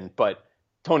 he didn't, but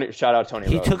shout out Tony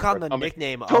Roten. He took on the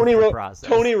nickname of the process.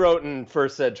 Tony Roten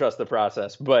first said trust the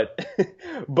process, but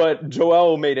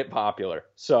Joel made it popular.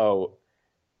 So,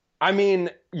 I mean,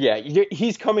 yeah,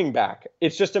 he's coming back.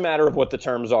 It's just a matter of what the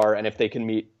terms are and if they can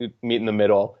meet in the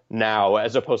middle now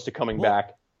as opposed to coming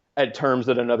back at terms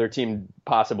that another team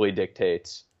possibly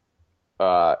dictates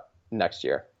next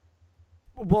year.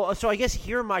 Well, so I guess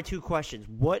here are my two questions.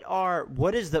 What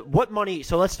money?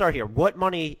 So let's start here. What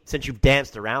money, since you've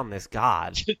danced around this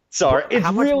god? Sorry, it's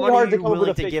really hard to come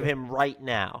willing to give him right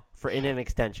now in an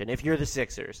extension if you're the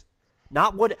Sixers?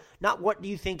 Not what do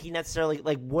you think he necessarily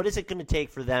what is it going to take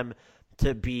for them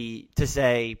to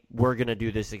say we're going to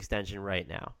do this extension right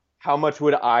now? How much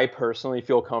would I personally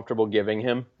feel comfortable giving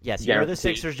him? Yes, you're the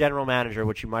Sixers general manager,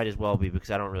 which you might as well be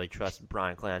because I don't really trust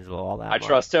Brian Colangelo all that much.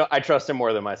 I trust him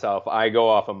more than myself. I go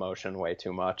off emotion way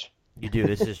too much. You do.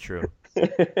 This is true.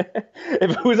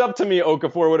 If it was up to me,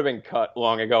 Okafor would have been cut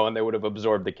long ago, and they would have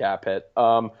absorbed the cap hit.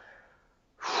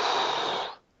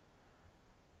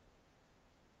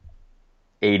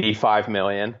 $85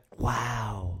 million.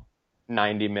 Wow.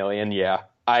 90 million. Yeah.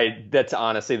 That's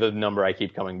honestly the number I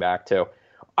keep coming back to.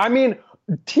 I mean,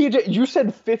 TJ, you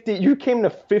said 50, you came to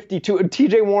 52.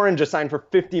 TJ Warren just signed for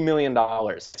 $50 million.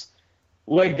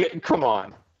 Like, come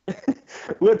on.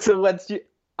 let's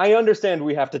I understand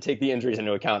we have to take the injuries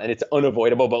into account and it's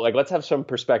unavoidable, but like, let's have some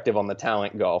perspective on the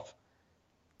talent gulf.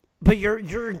 But you're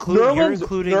including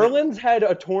Nerlens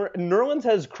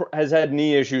has had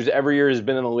knee issues every year he's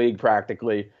been in the league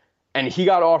practically, and he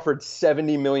got offered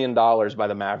 $70 million by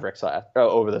the Mavericks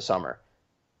over the summer.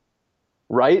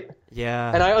 Right?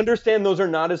 Yeah. And I understand those are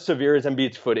not as severe as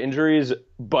Embiid's foot injuries,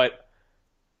 but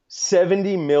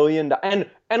 $70 million. And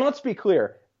let's be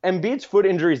clear, Embiid's foot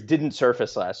injuries didn't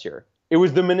surface last year. It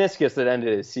was the meniscus that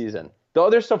ended his season. The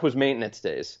other stuff was maintenance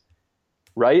days.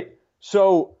 Right?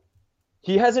 So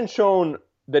he hasn't shown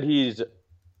that he's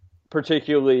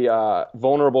particularly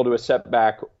vulnerable to a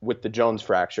setback with the Jones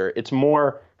fracture. It's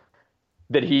more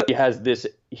that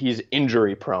he's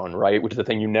injury prone, right? Which is the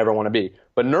thing you never want to be.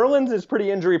 But Nerlens is pretty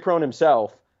injury prone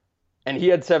himself, and he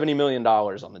had $70 million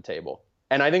on the table.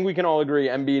 And I think we can all agree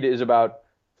Embiid is about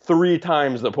 3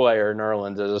 times the player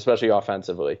Nerlens is, especially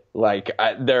offensively. Like,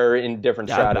 they're in different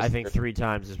stratospheres. I think 3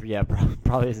 times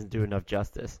probably doesn't do enough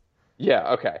justice.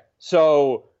 Yeah, okay.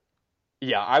 So,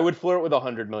 yeah, I would flirt with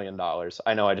 $100 million.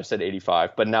 I know I just said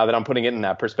 85, but now that I'm putting it in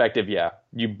that perspective, yeah,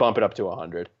 you bump it up to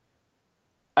 100.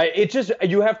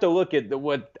 You have to look at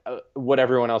what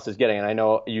everyone else is getting, and I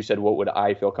know you said what would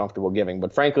I feel comfortable giving,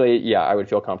 but frankly, yeah, I would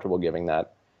feel comfortable giving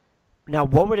that. Now,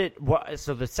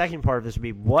 so the second part of this would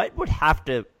be, what would have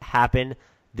to happen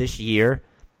this year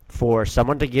for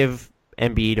someone to give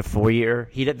Embiid a 4-year?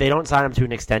 They don't sign him to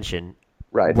an extension.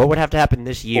 Right. What would have to happen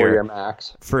this year 4-year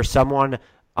max for someone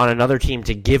on another team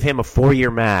to give him a 4-year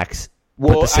max,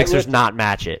 but the Sixers not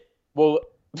match it? Well,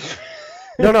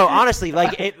 no, honestly,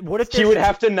 like, what if he would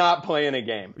have to not play in a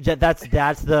game? That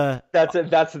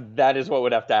is what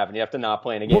would have to happen. You have to not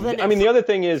play in a game. Well, the other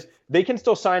thing is they can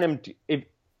still sign him.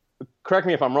 Correct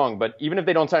me if I'm wrong, but even if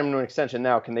they don't sign him to an extension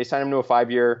now, can they sign him to a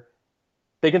 5-year?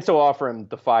 They can still offer him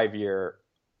the 5-year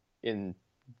in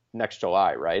next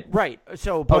July, right? Right.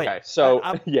 So,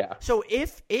 yeah. So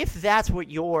if that's what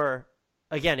you're,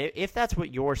 again, if that's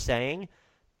what you're saying,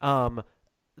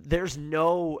 there's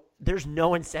no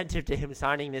incentive to him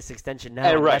signing this extension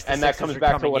now. Right, and that comes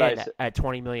back to what I said at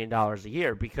 $20 million a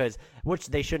year, which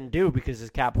they shouldn't do, because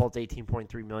his cap holds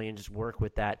 $18.3 million. Just work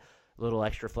with that little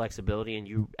extra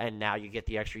flexibility, and now you get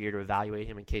the extra year to evaluate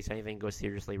him in case anything goes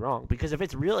seriously wrong. Because if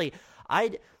it's really,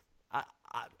 I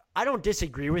don't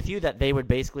disagree with you that they would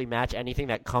basically match anything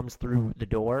that comes through the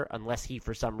door unless he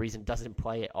for some reason doesn't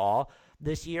play at all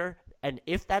this year. And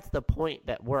if that's the point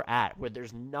that we're at, where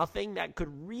there's nothing that could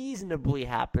reasonably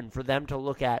happen for them to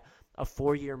look at a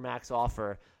 4-year max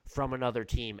offer from another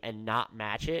team and not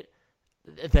match it,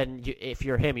 then if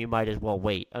you're him, you might as well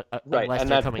wait, right. Unless and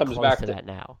they're that coming comes close back to that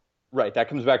now. Right, that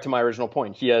comes back to my original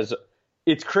point.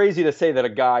 It's crazy to say that a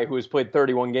guy who has played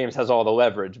 31 games has all the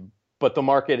leverage, but the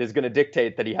market is going to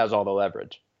dictate that he has all the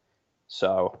leverage.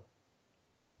 So,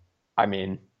 I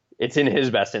mean, it's in his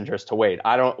best interest to wait.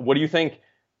 What do you think?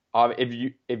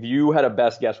 If you had a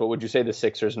best guess, what would you say the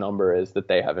Sixers number is that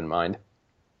they have in mind?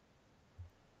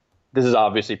 This is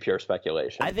obviously pure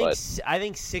speculation. I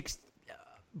think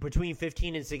between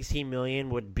 15 and 16 million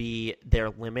would be their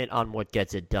limit on what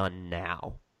gets it done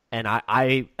now. And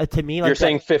I to me, like, you're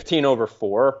saying 15 over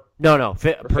 4? No,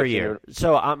 per year.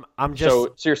 So I'm just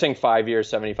so you're saying 5 years,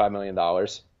 $75 million,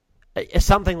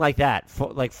 something like that,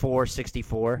 like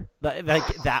 464. Like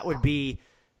that would be.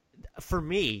 For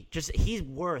me, just he's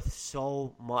worth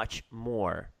so much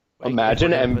more. Like,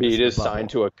 imagine Embiid is signed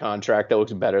to a contract that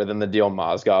looks better than the deal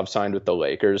Mozgov signed with the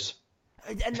Lakers.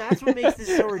 And that's what makes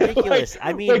this so ridiculous.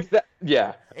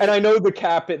 Yeah. And I know the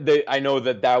cap. I know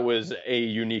that was a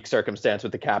unique circumstance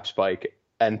with the cap spike,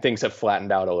 and things have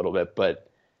flattened out a little bit. But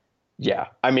yeah,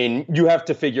 I mean, you have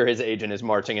to figure his agent is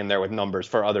marching in there with numbers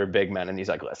for other big men, and he's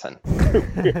like, "Listen,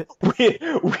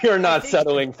 we are not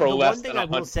settling for less." One thing I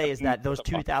will say is that those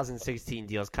 2016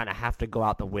 deals kind of have to go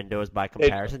out the windows by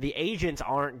comparison. The agents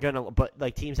aren't gonna, but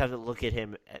like teams have to look at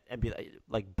him and be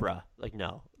like, "Bruh, like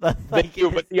no." They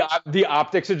do, but the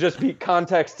optics would just be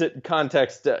context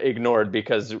ignored,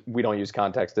 because we don't use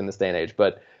context in this day and age.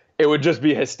 But it would just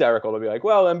be hysterical to be like,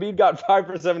 "Well, Embiid got 5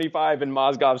 for 75, and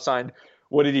Mozgov signed."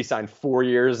 What did he sign? 4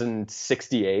 years and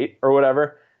 68 or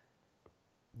whatever.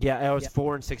 Yeah, it was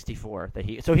 4 and 64 that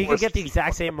he could get the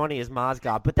exact same money as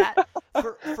Mozgov. But that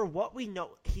for what we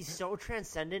know, he's so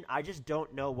transcendent. I just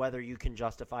don't know whether you can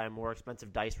justify a more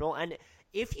expensive dice roll. And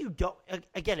if you don't,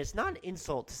 again, it's not an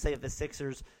insult to say that the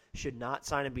Sixers should not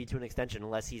sign Embiid to an extension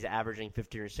unless he's averaging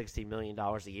 $50 or $60 million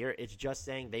a year. It's just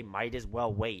saying they might as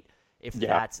well wait if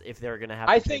they're going to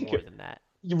have to pay more than that.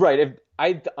 You're right.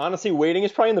 Honestly, waiting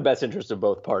is probably in the best interest of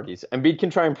both parties. Embiid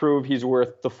can try and prove he's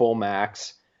worth the full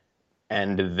max,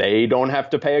 and they don't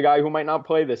have to pay a guy who might not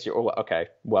play this year. Okay,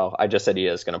 well, I just said he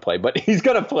is going to play, but he's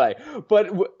going to play. But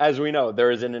as we know,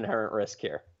 there is an inherent risk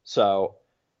here. So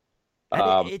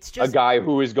it's just a guy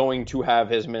who is going to have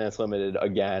his minutes limited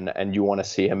again, and you want to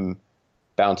see him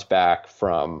bounce back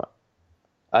from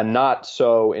a not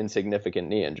so insignificant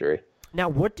knee injury. Now,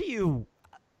 what do you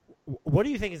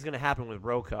think is going to happen with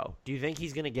Rocco? Do you think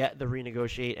he's going to get the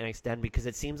renegotiate and extend? Because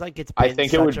it seems like it's been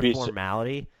such a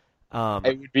formality.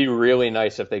 It would be really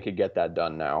nice if they could get that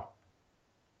done now.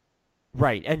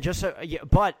 Right, and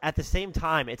but at the same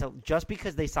time, just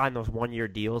because they signed those 1-year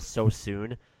deals so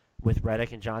soon with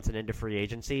Redick and Johnson into free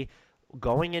agency,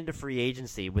 going into free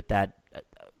agency with that,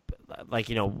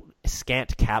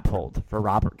 scant cap hold for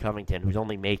Robert Covington, who's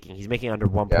he's making under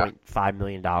 $1.5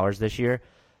 million this year.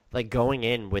 Like going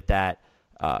in with that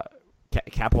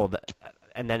cap hold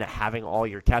and then having all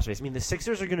your cap space. I mean, the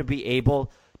Sixers are going to be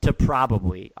able to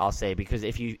probably, I'll say, because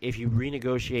if you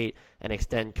renegotiate and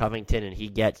extend Covington and he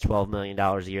gets $12 million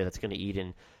a year, that's going to eat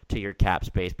into your cap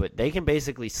space. But they can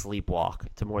basically sleepwalk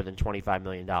to more than $25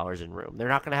 million in room. They're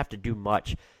not going to have to do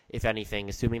much, if anything,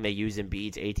 assuming they use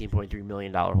Embiid's $18.3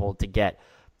 million hold to get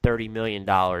 $30 million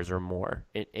or more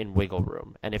in wiggle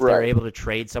room. And if they're able to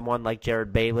trade someone like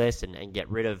Jared Bayless and get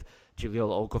rid of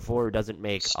Jahlil Okafor, who doesn't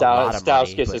make a lot of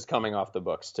money. Stauskas is coming off the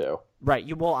books too. Right.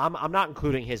 I'm not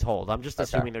including his hold. I'm just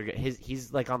assuming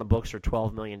he's like on the books for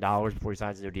 $12 million before he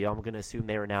signs a new deal. I'm going to assume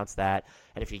they announce that.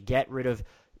 And if you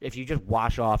just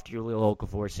wash off Jahlil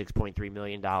Okafor $6.3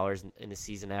 million in the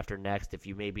season after next,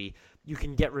 you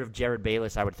can get rid of Jared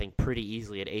Bayless, I would think, pretty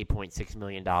easily at $8.6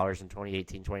 million in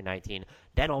 2018, 2019.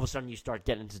 Then all of a sudden you start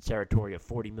getting into territory of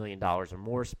 $40 million or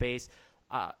more space.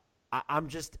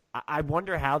 I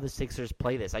wonder how the Sixers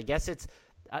play this. I guess it's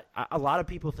a lot of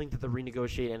people think that the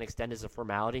renegotiate and extend is a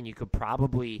formality, and you could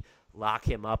probably lock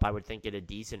him up, I would think, at a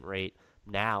decent rate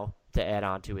now to add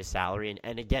on to his salary.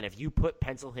 And again, if you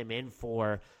pencil him in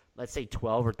for, let's say,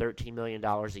 $12 or $13 million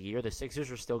a year, the Sixers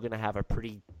are still going to have a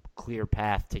pretty clear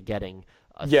path to getting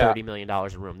 $30 million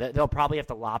in room. They'll probably have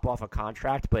to lop off a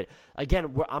contract, but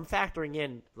again, I'm factoring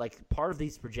in like part of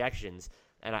these projections.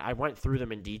 And I went through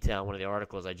them in detail in one of the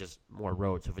articles I just more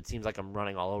wrote. So if it seems like I'm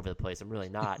running all over the place, I'm really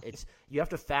not. You have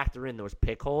to factor in those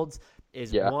pick holds.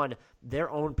 One, their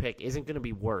own pick isn't going to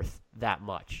be worth that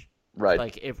much. Right.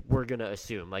 Like if we're going to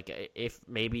assume, like if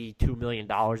maybe $2 million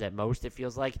at most, it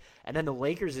feels like. And then the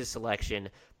Lakers' selection,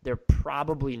 they're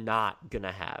probably not going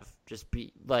to have. Just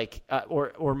be like,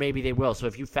 or maybe they will. So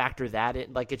if you factor that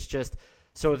in, like it's just,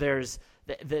 so there's,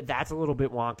 that's a little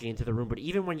bit wonky into the room. But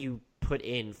even when you put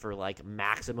in for like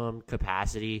maximum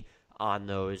capacity on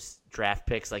those draft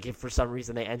picks, like if for some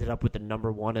reason they ended up with the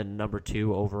number 1 and number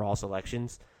 2 overall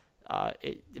selections,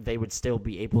 they would still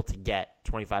be able to get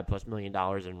 $25+ million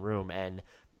in room. And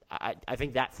I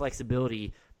think that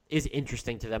flexibility is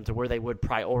interesting to them, to where they would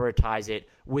prioritize it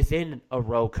within a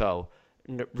ROCO,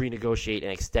 renegotiate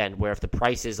and extend, where if the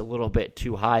price is a little bit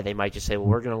too high, they might just say, well,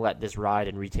 we're going to let this ride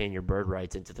and retain your bird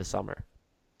rights into the summer.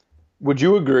 Would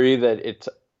you agree that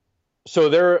so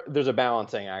there's a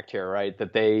balancing act here, right?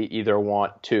 That they either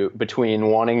between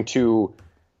wanting to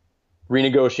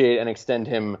renegotiate and extend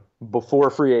him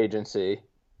before free agency,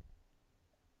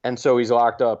 and so he's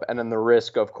locked up, and then the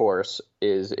risk, of course,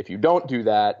 is if you don't do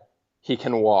that, he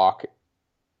can walk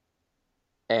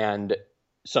and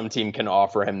some team can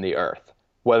offer him the earth.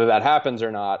 Whether that happens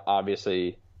or not,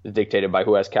 obviously, is dictated by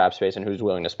who has cap space and who's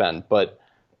willing to spend. But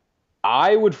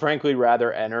I would frankly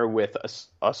rather enter with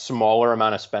a smaller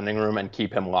amount of spending room and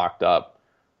keep him locked up.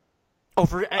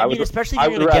 Especially if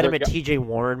you're going to get him at TJ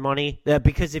Warren money,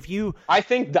 because if you...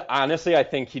 honestly, I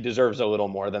think he deserves a little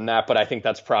more than that, but I think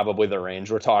that's probably the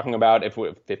range we're talking about.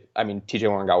 TJ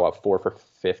Warren got, 4 for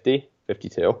 50?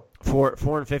 52? 4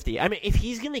 and 50. I mean, if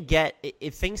he's going to get...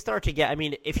 If things start to get... I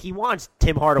mean, if he wants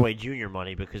Tim Hardaway Jr.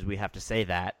 money, because we have to say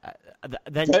that,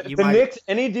 then Knicks,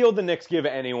 any deal the Knicks give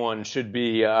anyone should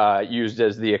be used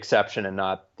as the exception and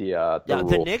not the rule.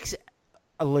 The Knicks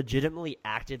legitimately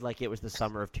acted like it was the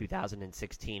summer of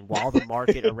 2016 while the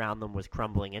market around them was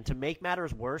crumbling. And to make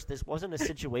matters worse, this wasn't a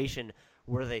situation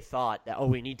where they thought that,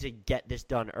 we need to get this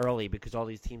done early because all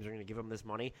these teams are going to give them this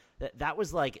money. That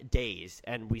was like days,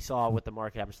 and we saw what the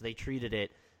market happened. So they treated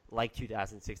it like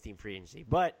 2016 free agency.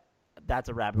 But that's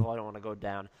a rabbit hole I don't want to go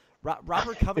down.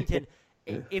 Robert Covington,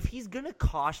 if he's going to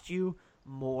cost you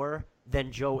more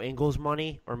than Joe Ingles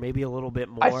money, or maybe a little bit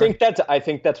more. I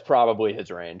think that's probably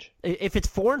his range. If it's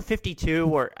 4 and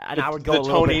 52, I would go a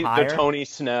little bit higher. The Tony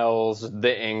Snells,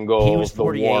 the Ingles, the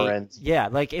Warrens. Yeah,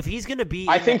 like if he's going to be,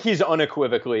 I think he's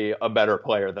unequivocally a better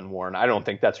player than Warren. I don't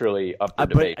think that's really up for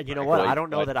debate. But you know what? I don't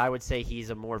know that I would say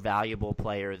he's a more valuable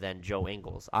player than Joe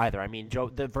Ingles either. I mean,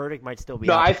 the verdict might still be.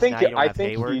 No, out I think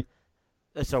Hayward.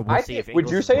 So we'll see if would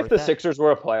you say if the that. Sixers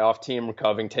were a playoff team,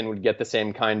 Covington would get the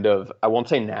same kind of, I won't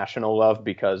say national love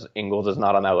because Ingles is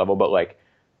not on that level, but like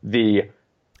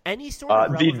any sort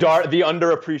of the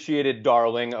underappreciated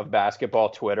darling of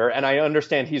basketball Twitter, and I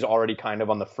understand he's already kind of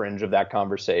on the fringe of that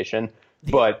conversation.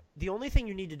 But the only thing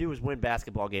you need to do is win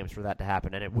basketball games for that to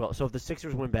happen, and it will. So if the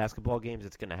Sixers win basketball games,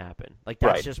 it's going to happen. Like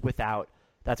that's just without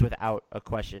a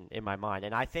question in my mind.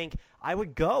 And I think I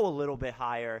would go a little bit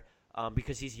higher.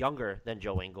 Because he's younger than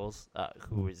Joe Ingles,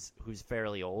 who's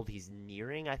fairly old. He's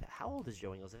nearing. How old is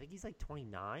Joe Ingles? I think he's like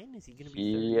 29. Is he going to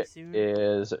be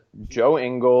 30 soon? Joe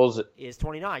Ingles is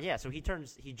 29. Yeah, so he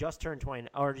just turned 20,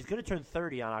 or he's going to turn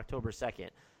 30 on October 2nd.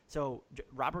 So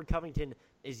Robert Covington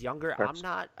is younger. I'm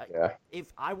not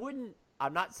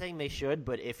saying they should,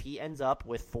 but if he ends up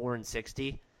with 4 and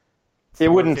 60. It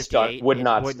wouldn't stun.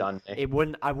 Stun me.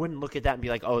 I wouldn't look at that and be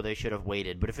like, oh, they should have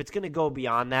waited. But if it's going to go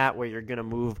beyond that, where you're going to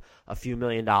move a few $1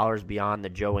 million beyond the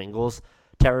Joe Ingles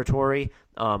territory,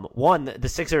 the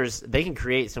Sixers, they can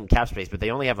create some cap space, but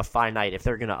they only have a finite. If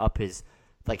they're going to up his,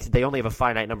 they only have a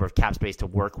finite number of cap space to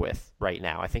work with right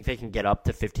now. I think they can get up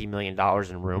to $15 million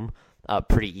in room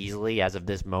pretty easily as of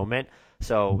this moment.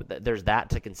 So there's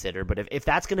that to consider. But if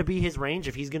that's going to be his range,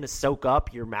 if he's going to soak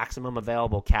up your maximum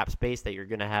available cap space that you're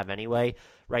going to have anyway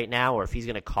right now, or if he's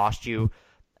going to cost you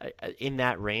in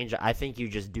that range, I think you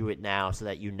just do it now so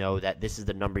that you know that this is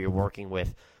the number you're working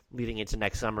with leading into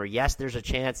next summer. Yes, there's a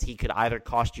chance he could either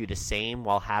cost you the same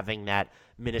while having that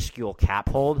minuscule cap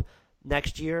hold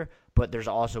next year, but there's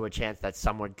also a chance that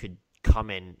someone could come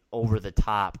in over the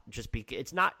top just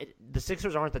because the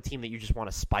Sixers aren't the team that you just want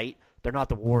to spite. They're not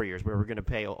the Warriors where we're going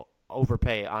to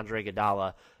overpay Andre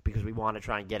Iguodala because we want to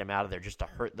try and get him out of there just to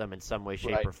hurt them in some way,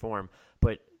 shape, or form.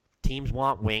 But teams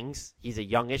want wings. He's a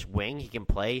youngish wing. He can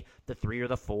play the 3 or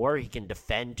the 4. He can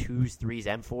defend 2s, 3s,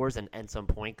 and 4s and some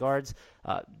point guards.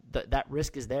 That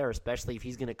risk is there, especially if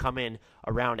he's going to come in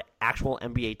around actual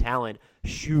NBA talent,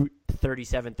 shoot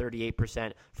 37,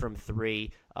 38% from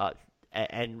 3,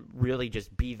 and really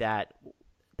just be that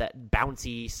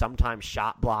bouncy, sometimes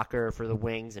shot blocker for the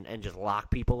wings and just lock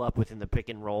people up within the pick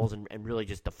and rolls and really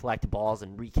just deflect balls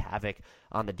and wreak havoc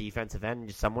on the defensive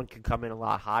end. Someone could come in a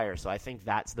lot higher. So I think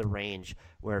that's the range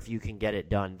where if you can get it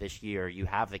done this year, you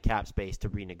have the cap space to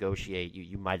renegotiate.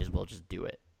 You might as well just do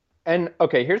it. And,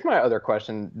 okay, here's my other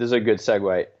question. This is a good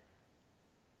segue.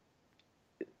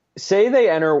 Say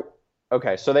they enter –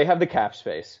 okay, so they have the cap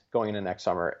space going into next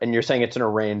summer, and you're saying it's in a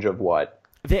range of what?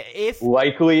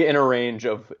 Likely in a range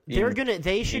of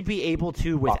they should be able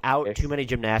to, without too many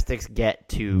gymnastics, get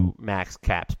to max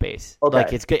cap space. Okay.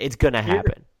 Like it's gonna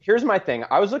happen. Here's my thing.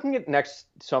 I was looking at next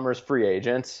summer's free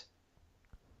agents.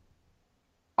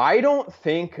 I don't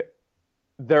think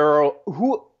who's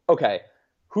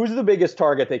the biggest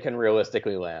target they can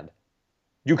realistically land?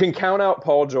 You can count out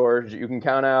Paul George, you can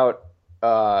count out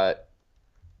why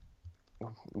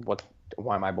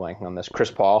am I blanking on this?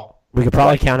 Chris Paul. We could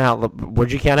probably count out.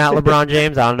 Would you count out LeBron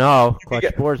James? I don't know. Clutch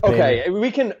Sports, baby. Okay,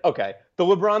 we can. Okay, the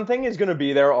LeBron thing is going to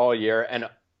be there all year, and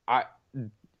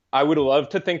I would love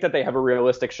to think that they have a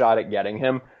realistic shot at getting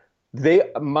him.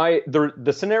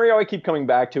 The scenario I keep coming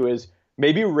back to is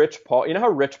maybe Rich Paul. You know how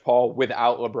Rich Paul,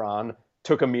 without LeBron,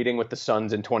 took a meeting with the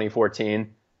Suns in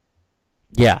 2014?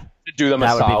 Yeah. To do them a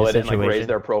solid and raise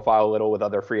their profile a little with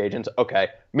other free agents. Okay,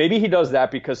 maybe he does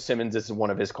that because Simmons is one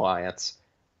of his clients.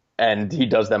 And he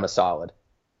does them a solid,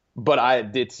 but I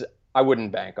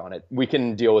wouldn't bank on it. We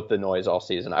can deal with the noise all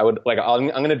season. I'm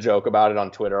going to joke about it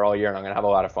on Twitter all year, and I'm going to have a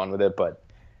lot of fun with it. But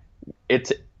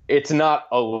it's not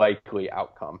a likely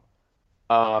outcome.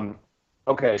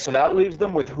 Okay, so that leaves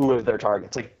them with who is their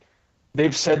targets. Like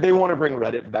they've said they want to bring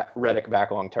Redick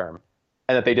back long term,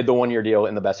 and that they did the 1-year deal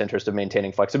in the best interest of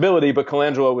maintaining flexibility. But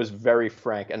Colangelo was very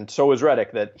frank, and so was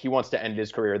Redick, that he wants to end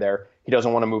his career there. He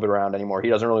doesn't want to move it around anymore. He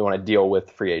doesn't really want to deal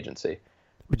with free agency.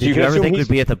 But did you ever think we'd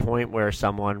be at the point where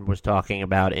someone was talking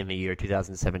about in the year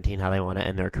 2017 how they want to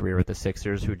end their career with the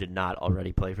Sixers who did not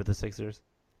already play for the Sixers?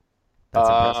 That's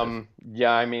impressive.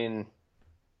 Yeah, I mean,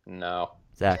 no.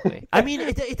 Exactly. I mean,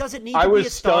 it doesn't need to be a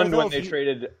star. I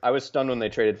was stunned when they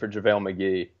traded for JaVale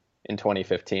McGee in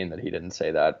 2015 that he didn't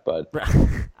say that, but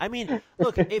I mean,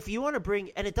 look, if you want to bring,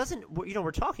 and it doesn't,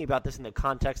 we're talking about this in the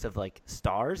context of like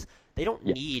stars. They don't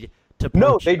need to.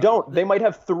 No, they don't. They might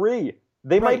have 3.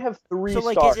 They might have 3 so,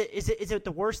 like, stars. is it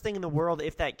the worst thing in the world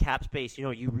if that cap space,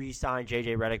 you re-sign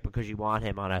J.J. Redick because you want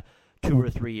him on a 2 or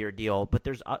 3 year deal, but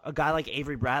there's a guy like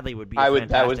Avery Bradley would be.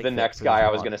 That was the next guy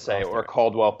I was going to say, or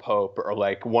Caldwell Pope, or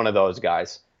like one of those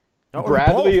guys. Or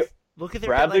Bradley. both. Look at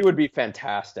Bradley would be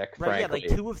fantastic, right, frankly. Yeah,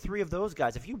 like 2 of 3 of those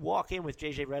guys. If you walk in with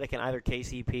J.J. Redick and either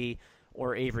KCP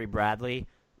or Avery Bradley,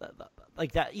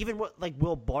 like that, even like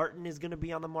Will Barton is going to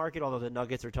be on the market, although the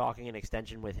Nuggets are talking an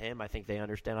extension with him. I think they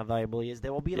understand how valuable he is.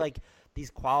 There will be like these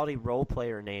quality role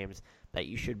player names that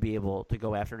you should be able to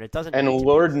go after, and it doesn't. And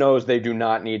Lord knows they do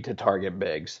not need to target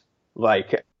bigs.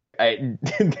 Like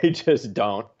they just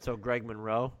don't. So Greg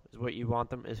Monroe is what you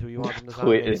want them? Is who you want them to sign?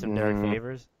 Maybe some Derek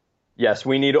Favors. Yes,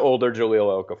 we need older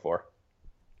Jahlil Okafor.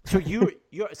 So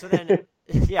so then,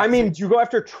 yeah. I mean, do you go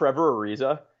after Trevor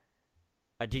Ariza?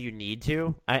 Do you need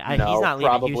to? No, he's not leaving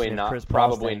probably Houston not. Chris Paul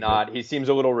Probably thing, not. but... He seems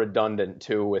a little redundant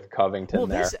too with Covington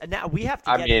there. Now we have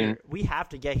to here. We have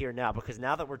to get here now because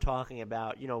now that we're talking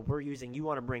about, we're using. You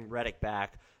want to bring Redick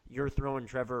back. You're throwing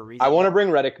Trevor Ariza. I want to bring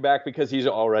Redick back because he's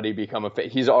already become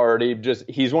he's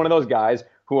one of those guys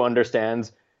who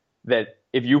understands that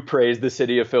if you praise the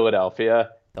city of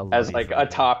Philadelphia as like a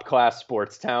top class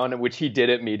sports town, which he did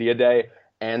at Media Day,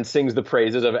 and sings the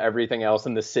praises of everything else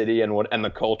in the city and the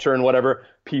culture and whatever,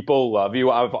 people love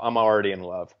you. I'm already in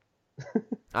love.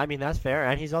 I mean, that's fair,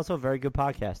 and he's also a very good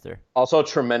podcaster. Also, a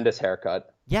tremendous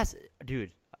haircut. Yes,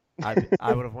 dude. I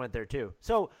would have went there too.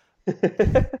 So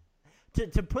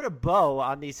to put a bow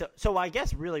on these, so I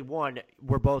guess really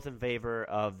we're both in favor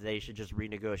of they should just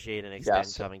renegotiate and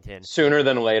extend Covington sooner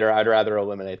than later. I'd rather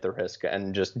eliminate the risk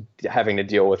and just having to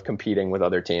deal with competing with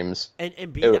other teams. And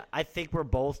I think we're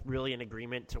both really in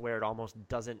agreement to where it almost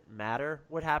doesn't matter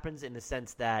what happens in the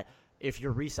sense that if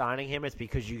you're re-signing him, it's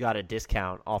because you got a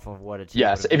discount off of what it's.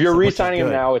 Yes, if you're re-signing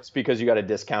him now, it's because you got a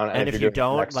discount. And if you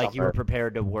don't, like you were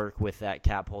prepared to work with that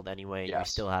cap hold anyway, and you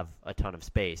still have a ton of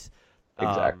space.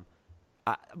 Exactly.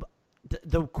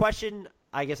 The question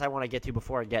I guess I want to get to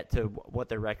before I get to what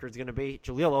their record's going to be,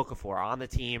 Jahlil Okafor on the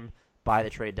team by the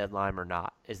trade deadline or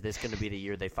not? Is this going to be the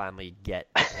year they finally get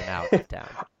him out of town?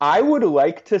 I would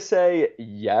like to say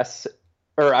yes,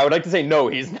 or I would like to say no,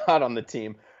 he's not on the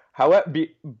team. However,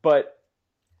 but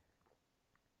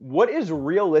what is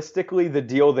realistically the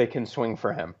deal they can swing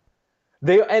for him?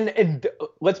 And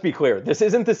let's be clear, this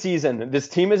isn't the season. This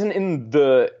team isn't in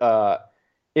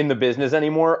the business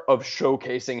anymore of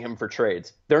showcasing him for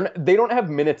trades. They don't have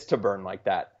minutes to burn like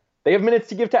that. They have minutes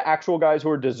to give to actual guys who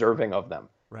are deserving of them.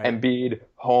 Right. Embiid,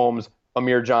 Holmes,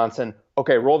 Amir Johnson.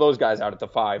 Okay, roll those guys out at the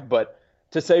 5. But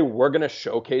to say we're going to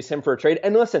showcase him for a trade,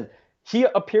 and listen, he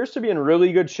appears to be in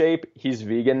really good shape. He's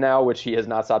vegan now, which he has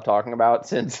not stopped talking about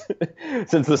since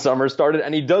the summer started.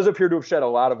 And he does appear to have shed a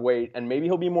lot of weight, and maybe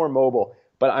he'll be more mobile.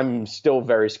 But I'm still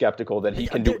very skeptical that he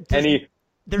can do any.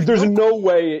 There's no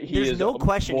way he is. There's no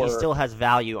question he still has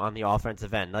value on the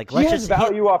offensive end. Like he has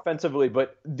value offensively,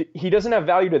 but he doesn't have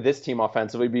value to this team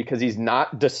offensively because he's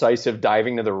not decisive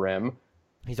diving to the rim.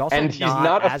 He's also he's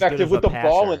not effective with the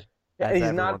ball. And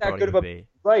he's not that good of a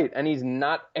right, and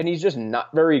he's just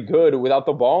not very good without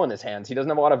the ball in his hands. He doesn't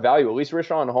have a lot of value. At least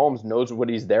Richaun Holmes knows what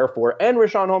he's there for, and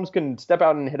Richaun Holmes can step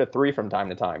out and hit a 3 from time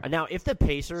to time. Now, if the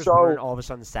Pacers weren't all of a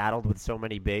sudden saddled with so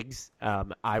many bigs,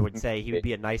 I would say he would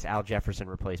be a nice Al Jefferson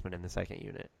replacement in the second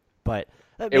unit. But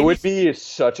it would be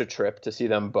such a trip to see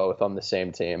them both on the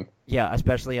same team. Yeah,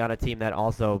 especially on a team that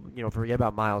also, forget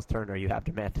about Miles Turner. You have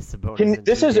Domantas Sabonis.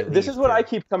 This is what I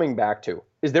keep coming back to.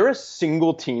 Is there a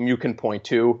single team you can point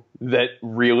to that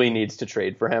really needs to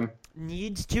trade for him?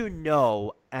 Needs to,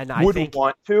 no, and I would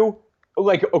want to.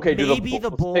 Like, okay, maybe do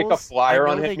the Bulls take a flyer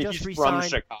on him? He's from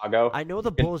Chicago. I know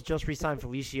the Bulls just re-signed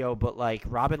Felicio, but like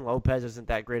Robin Lopez isn't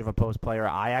that great of a post player.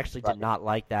 I actually did not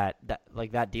like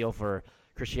that deal for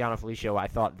Cristiano Felicio. I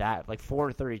thought that like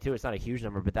 432, it's not a huge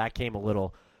number, but that came a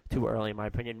little too early in my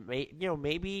opinion.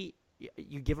 Maybe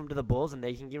you give him to the Bulls and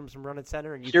they can give him some run at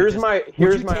center. And here's my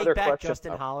other question.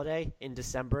 Justin Holiday in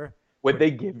December. Would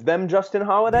they give them Justin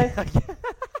Holiday?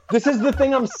 This is the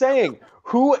thing I'm saying.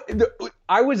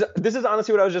 This is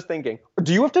honestly what I was just thinking.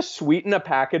 Do you have to sweeten a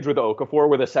package with Okafor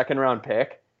with a second round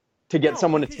pick to get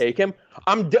someone to take him?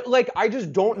 I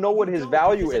just don't know what his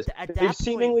value is. They've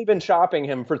seemingly been shopping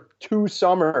him for 2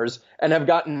 summers and have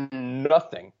gotten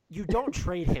nothing. You don't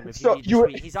trade him if you need to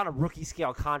sweeten. He's on a rookie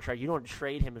scale contract. You don't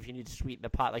trade him if you need to sweeten the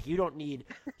pot. Like, you don't need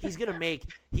 –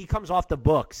 he comes off the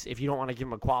books if you don't want to give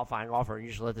him a qualifying offer and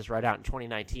you just let this right out in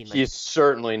 2019. He's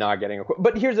certainly not getting –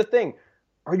 but here's the thing.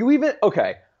 Are you even –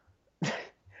 okay,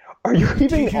 Are you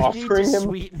even You need offering to him?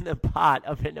 sweeten the pot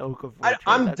of an Okafor trade.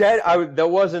 I'm That's- dead. That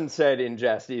wasn't said in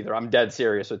jest either. I'm dead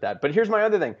serious with that. But here's my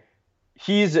other thing.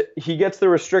 He gets the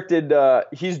restricted.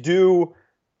 He's due.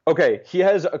 Okay, he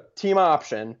has a team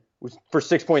option for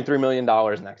 $6.3 million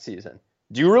next season.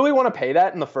 Do you really want to pay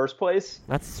that in the first place?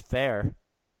 That's fair.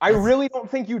 I really don't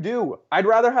think you do. I'd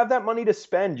rather have that money to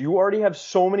spend. You already have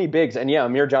so many bigs. And yeah,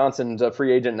 Amir Johnson's a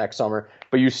free agent next summer,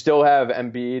 but you still have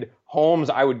Embiid. Holmes,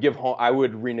 I would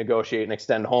renegotiate and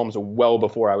extend Holmes well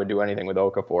before I would do anything with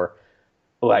Okafor.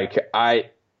 Like,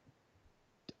 I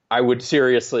would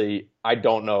seriously, I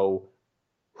don't know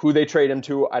who they trade him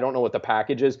to. I don't know what the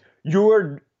package is.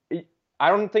 I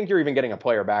don't think you're even getting a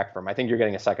player back from him. I think you're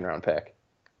getting a second-round pick.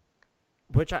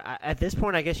 Which at this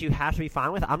point, I guess you have to be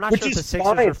fine with. I'm not Which sure if the is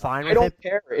Sixers are fine with I don't it.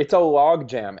 care. It's a log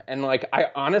jam. And, like, I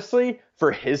honestly,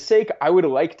 for his sake, I would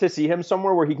like to see him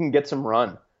somewhere where he can get some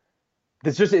run.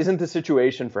 This just isn't the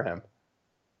situation for him.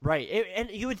 Right.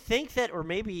 And you would think that, or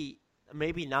maybe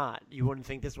not. You wouldn't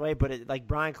think this way, but like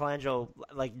Brian Colangelo,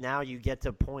 like now you get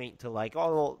to point to like,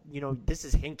 oh, well, you know, this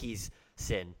is Hinkie's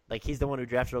sin. Like he's the one who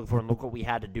drafted Okafor, and look what we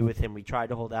had to do with him. We tried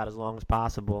to hold out as long as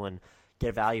possible and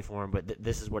get value for him, but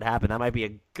this is what happened. That might be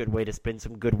a good way to spin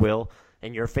some goodwill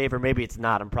in your favor. Maybe it's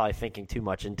not. I'm probably thinking too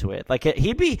much into it. Like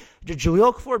Jahlil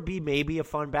Okafor be maybe a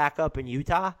fun backup in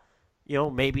Utah? You know,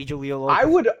 maybe Jahlil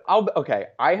Okafor.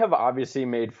 I have obviously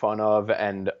made fun of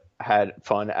and had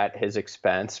fun at his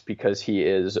expense because he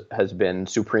has been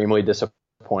supremely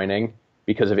disappointing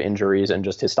because of injuries and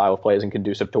just his style of play isn't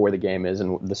conducive to where the game is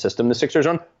and the system the Sixers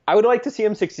run. I would like to see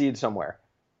him succeed somewhere.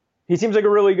 He seems like a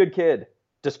really good kid,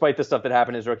 despite the stuff that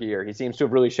happened his rookie year. He seems to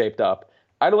have really shaped up.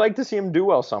 I'd like to see him do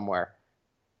well somewhere.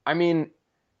 I mean,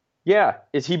 yeah,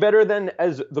 is he better than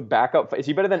as the backup? Is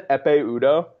he better than Epe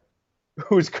Udoh,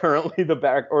 who's currently the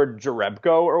back, or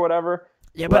Jerebko or whatever?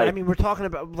 Yeah, but I mean, we're talking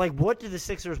about like what do the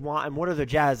Sixers want and what are the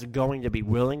Jazz going to be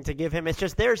willing to give him? It's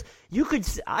just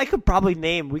I could probably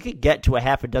name, we could get to a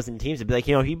half a dozen teams and be like,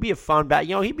 you know, he'd be a fun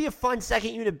he'd be a fun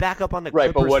second unit backup on the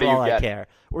Clippers but what for do you all I get? care,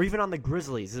 or even on the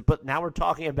Grizzlies. But now we're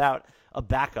talking about a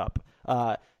backup.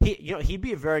 He'd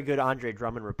be a very good Andre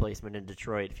Drummond replacement in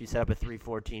Detroit if you set up a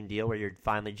 3-4 deal where you're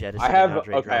finally jettisoning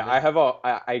Andre Drummond.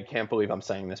 I can't believe I'm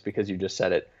saying this because you just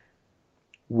said it.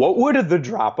 What would the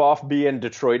drop-off be in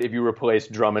Detroit if you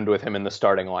replaced Drummond with him in the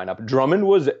starting lineup? Drummond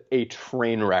was a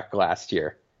train wreck last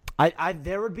year.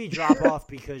 There would be drop-off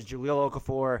because Jahlil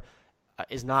Okafor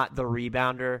is not the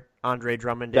rebounder Andre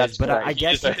Drummond is. But I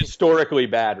guess he's a historically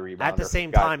bad rebounder. At the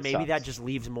same time, maybe that just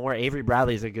leaves more. Avery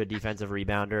Bradley is a good defensive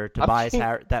rebounder. Tobias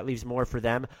Harris, that leaves more for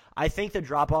them. I think the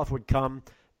drop-off would come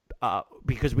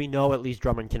because we know at least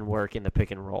Drummond can work in the pick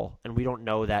and roll, and we don't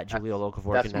know that Jahlil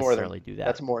Okafor can necessarily do that.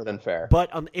 That's more than fair. But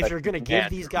if you're going to give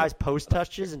these guys post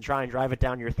touches and try and drive it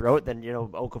down your throat, then you know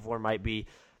Okafor might be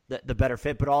the better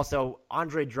fit. But also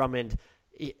Andre Drummond,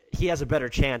 he has a better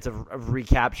chance of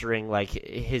recapturing like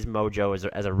his mojo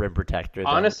as a rim protector.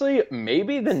 Honestly,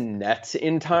 maybe the Nets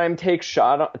in time take a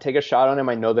shot on him.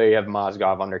 I know they have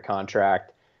Mozgov under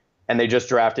contract. And they just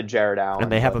drafted Jared Allen. And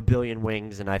they have a billion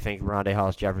wings, and I think Rondae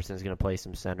Hollis-Jefferson is going to play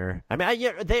some center. I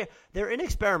mean, they're in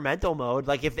experimental mode.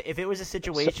 Like, if it was a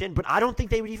situation, but I don't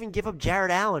think they would even give up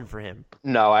Jared Allen for him.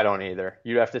 No, I don't either.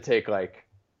 You'd have to take, like,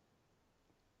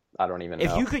 I don't even know.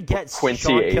 If you could get Quincy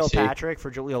Sean AC. Kilpatrick for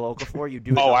Jahlil Okafor, you'd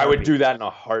do it. I would do that in a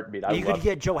heartbeat. You could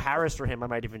get Joe Harris for him. I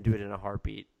might even do it in a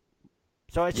heartbeat.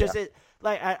 So it's just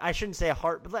I shouldn't say a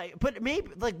heart, but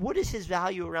maybe like what is his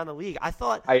value around the league? I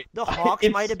thought the Hawks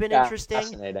might have been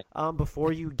interesting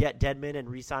before you get Dedmon and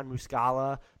re-sign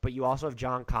Muscala, but you also have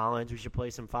John Collins who should play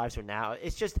some five. So now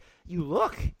it's just you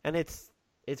look and it's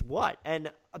what?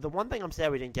 And the one thing I'm sad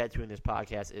we didn't get to in this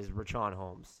podcast is Richaun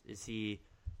Holmes.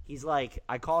 He's like,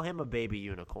 I call him a baby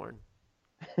unicorn.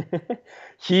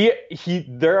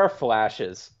 There are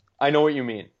flashes. I know what you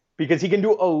mean. Because he can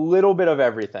do a little bit of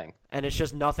everything. And it's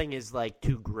just nothing is like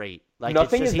too great. Like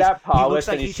nothing is that polished,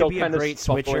 like and he's still kind of great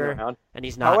switcher around. And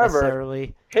he's not However,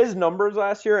 necessarily. His numbers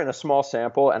last year in a small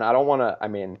sample, and I don't want to. I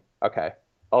mean, okay,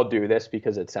 I'll do this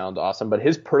because it sounds awesome. But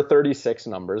his per 36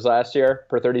 numbers last year,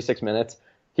 per 36 minutes,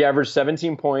 he averaged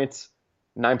 17 points,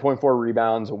 9.4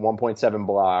 rebounds, 1.7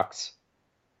 blocks,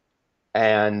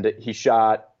 and he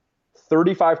shot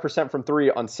 35% from three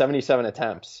on 77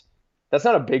 attempts. That's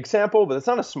not a big sample, but it's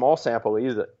not a small sample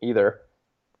either.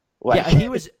 Like,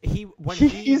 he's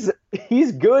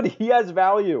good. He has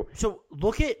value. So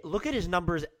look at his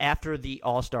numbers after the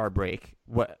All-Star break.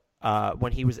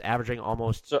 When he was averaging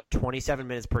almost 27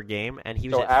 minutes per game, and he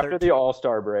was after the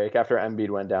All-Star break, after Embiid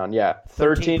went down,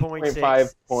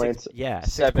 13.5 points,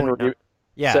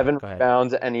 7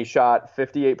 rebounds, and he shot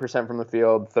 58% from the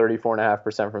field,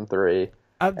 34.5% from three.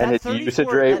 and his usage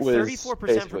rate was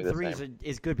 34% from the threes same.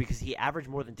 is good because he averaged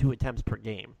more than 2 attempts per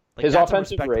game. Like, His that's a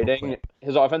offensive respectable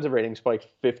clip. rating spiked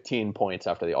 15 points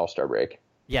after the All-Star break.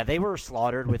 Yeah, they were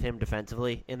slaughtered with him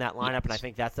defensively in that lineup, and I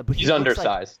think that's the. But He's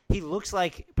undersized. But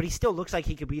he still looks like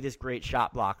he could be this great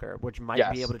shot blocker, which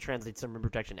might be able to translate some rim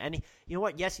protection. And you know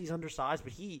what? Yes, he's undersized,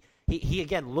 but he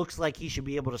again looks like he should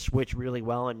be able to switch really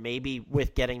well. And maybe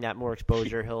with getting that more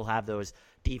exposure, he'll have those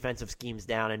defensive schemes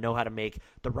down and know how to make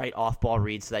the right off-ball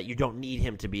reads so that you don't need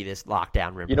him to be this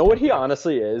lockdown rim. You know what he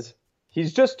honestly is?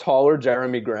 He's just taller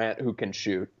Jeremy Grant who can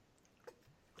shoot.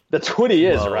 That's what he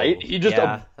is, right? He just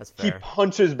he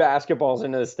punches basketballs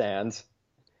into the stands.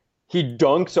 He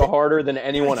dunks harder than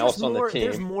anyone else on the team.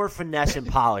 There's more finesse and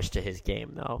polish to his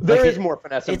game, though. There is more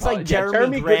finesse and polish. It's like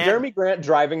Jeremy Grant. Jeremy Grant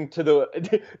driving to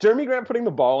the Jeremy Grant putting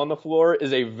the ball on the floor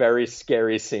is a very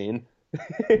scary scene.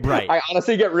 Right. I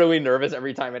honestly get really nervous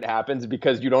every time it happens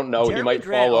because you don't know he might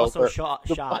Grant fall also over. shot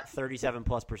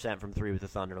 37+% from three with the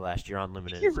Thunder last year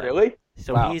unlimited. Did he really?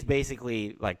 So wow. He's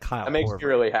basically like Kyle. That makes Korver. me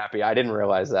really happy. I didn't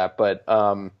realize that, but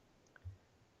wow,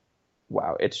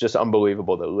 it's just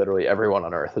unbelievable that literally everyone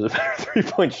on earth is a better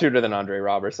 3-point shooter than Andre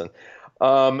Robertson.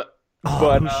 Who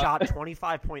shot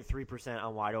 25.3%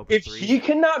 on wide open if threes. he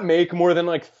cannot make more than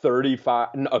like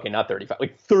 35, okay, not 35,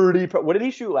 like 30. What did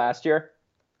he shoot last year?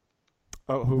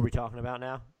 Oh, who are we talking about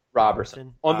now?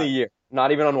 Robertson on the year,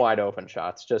 not even on wide open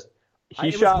shots. Just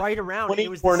it shot was right around. It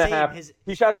was the same.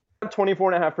 He shot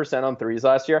 24.5% on threes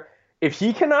last year. If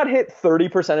he cannot hit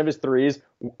 30% of his threes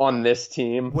on this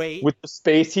team, with the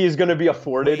space he is going to be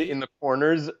afforded in the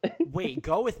corners. Wait,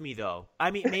 go with me though.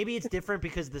 I mean, maybe it's different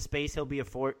because the space he'll be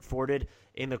afforded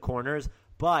in the corners,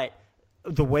 but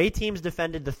the way teams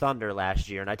defended the Thunder last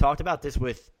year, and I talked about this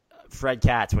with Fred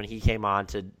Katz when he came on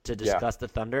to discuss the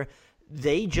Thunder.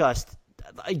 They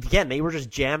were just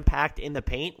jam-packed in the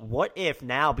paint. What if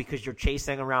now, because you're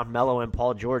chasing around Melo and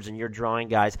Paul George and you're drawing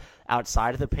guys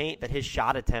outside of the paint, that his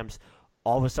shot attempts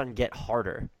all of a sudden get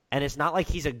harder? And it's not like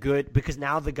he's because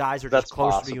now the guys are just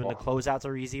closer to you and the closeouts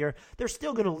are easier. They're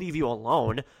still going to leave you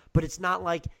alone, but it's not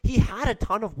like he had a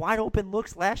ton of wide open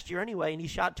looks last year anyway, and he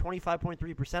shot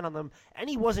 25.3% on them, and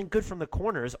he wasn't good from the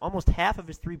corners. Almost half of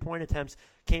his 3-point attempts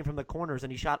came from the corners,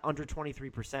 and he shot under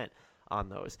 23% on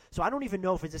those. So I don't even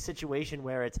know if it's a situation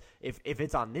where it's if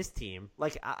it's on this team.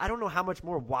 Like, I don't know how much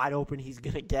more wide open he's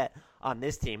going to get on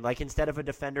this team. Like, instead of a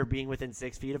defender being within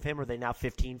 6 feet of him, are they now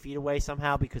 15 feet away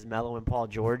somehow because Melo and Paul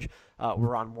George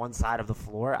were on one side of the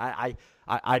floor?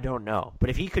 I don't know. But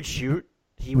if he could shoot,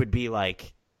 he would be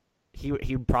like he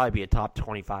would probably be a top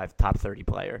 25, top 30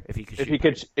 player if he could shoot.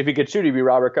 If he could shoot, he'd be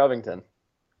Robert Covington.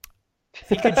 If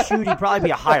he could shoot, he'd probably be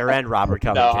a higher-end Robert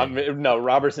Covington. No,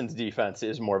 Robertson's defense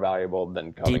is more valuable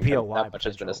than Covington. DPOY that much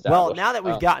has been established. Well, now that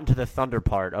we've gotten to the Thunder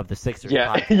part of the Sixers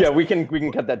podcast. Yeah, we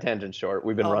can cut that tangent short.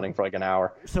 We've been running for like an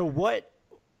hour. So what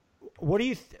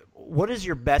is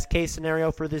your best case scenario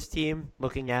for this team,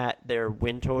 looking at their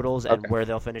win totals and where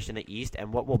they'll finish in the East,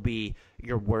 and what will be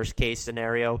your worst case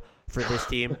scenario for this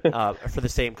team for the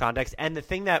same context? And the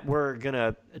thing that we're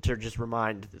gonna to just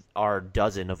remind our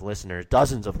dozens of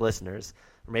listeners,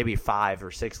 or maybe 5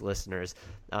 or 6 listeners,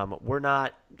 we're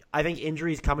not. I think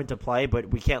injuries come into play, but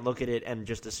we can't look at it and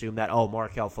just assume that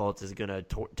Markelle Fultz is gonna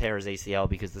tear his ACL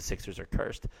because the Sixers are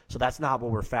cursed. So that's not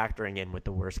what we're factoring in with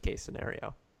the worst case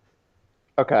scenario.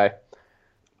 Okay,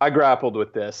 I grappled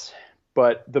with this,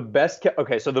 but the best.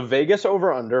 So the Vegas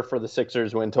over/under for the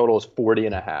Sixers win total is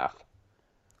 40.5.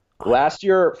 Last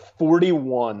year,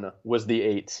 41 was the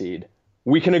 8 seed.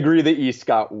 We can agree the East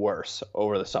got worse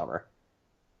over the summer.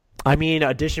 I mean,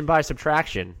 addition by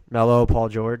subtraction. Melo, Paul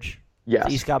George. Yes,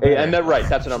 the East got better. And right,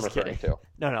 that's what I'm referring to.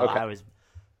 No, okay. I was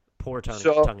poor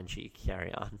tongue in cheek.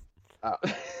 Carry on.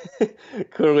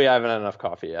 Clearly, I haven't had enough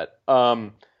coffee yet.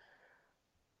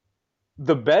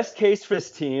 The best case for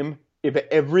this team, if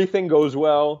everything goes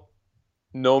well,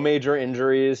 no major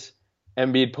injuries,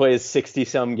 Embiid plays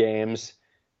 60-some games,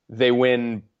 they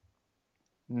win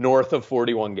north of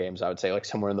 41 games, I would say, like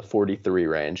somewhere in the 43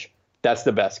 range. That's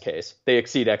the best case. They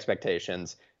exceed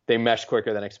expectations, they mesh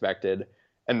quicker than expected,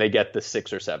 and they get the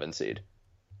 6 or 7 seed.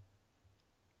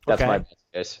 That's my best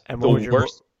case. And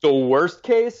the worst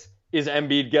case is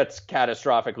Embiid gets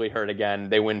catastrophically hurt again,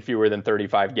 they win fewer than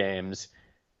 35 games,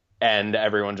 and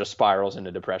everyone just spirals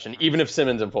into depression, even if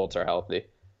Simmons and Fultz are healthy.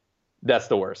 That's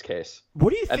the worst case.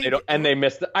 What do you think? And they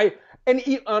miss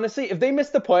honestly, if they miss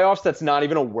the playoffs, that's not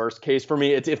even a worst case for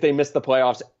me. It's if they miss the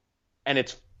playoffs and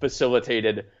it's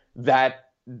facilitated, that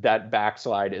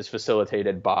backslide is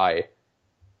facilitated by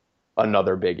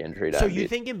another big injury to So Embiid. you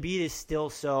think Embiid is still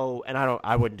so, and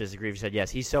I wouldn't disagree if you said yes,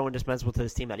 he's so indispensable to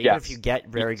this team that even if you get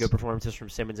very good performances from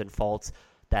Simmons and Fultz,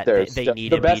 that they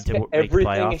need Embiid to make the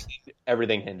playoffs.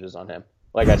 Everything hinges on him.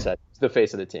 Like I said, it's the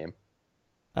face of the team.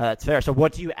 That's fair. So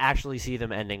what do you actually see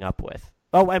them ending up with?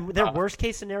 Oh, and their worst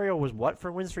case scenario was what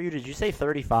for wins for you? Did you say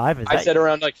 35? I said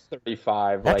around like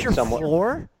 35. That's like your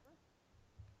floor?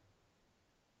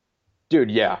 Dude,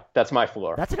 yeah, that's my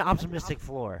floor. That's an optimistic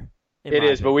floor. It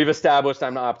is, but we've established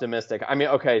I'm not optimistic. I mean,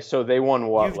 okay, so they won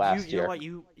last year? You know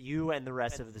what? You and the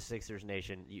rest of the Sixers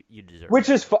nation, you deserve. Which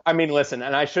is, I mean, listen,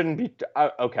 and I shouldn't be.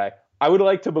 Okay, I would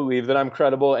like to believe that I'm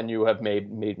credible, and you have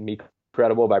made me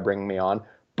credible by bringing me on.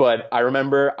 But I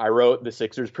remember I wrote the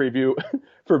Sixers preview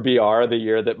for BR the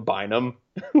year that Bynum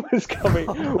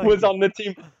was on the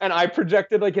team, and I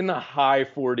projected like in the high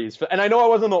 40s. And I know I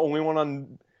wasn't the only one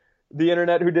on the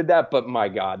internet who did that, but my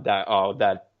God,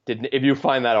 that didn't. If you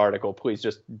find that article, please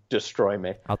just destroy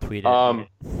me. I'll tweet it.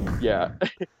 Yeah.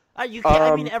 You can't.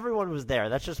 I mean, everyone was there.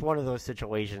 That's just one of those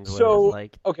situations where it's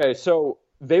like. Okay, so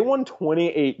they won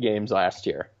 28 games last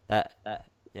year.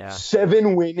 Yeah.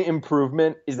 7-win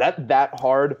improvement. Is that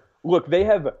hard? Look, they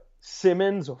have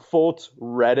Simmons, Fultz,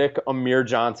 Redick, Amir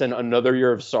Johnson, another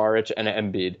year of Saric, and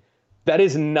Embiid. That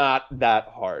is not that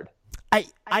hard. I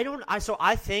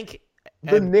think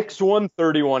the Knicks won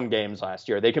 31 games last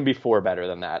year. They can be 4 better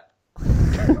than that.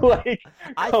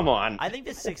 Come on. I think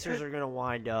the Sixers are going to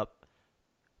wind up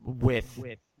with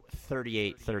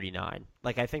 38-39.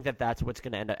 Like, I think that's what's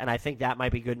going to end up. And I think that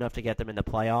might be good enough to get them in the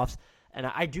playoffs. And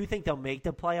I do think they'll make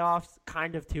the playoffs,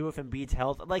 kind of, too, if Embiid's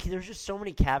health. Like, there's just so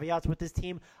many caveats with this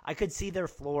team. I could see their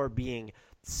floor being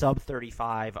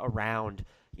sub-35, around,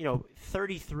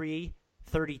 33,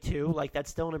 32. Like, that's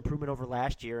still an improvement over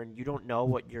last year, and you don't know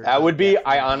what you're...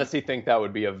 I honestly think that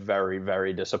would be a very,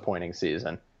 very disappointing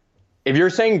season. If you're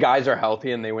saying guys are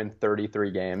healthy and they win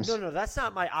 33 games... No, that's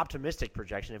not my optimistic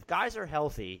projection. If guys are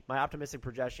healthy, my optimistic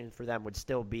projection for them would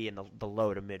still be in the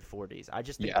low to mid-40s. I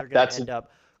just think they're going to end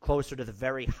up closer to the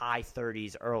very high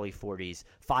 30s, early 40s,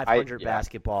 500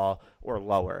 basketball or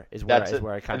lower is where I kind of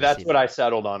see That's what I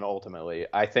settled on ultimately.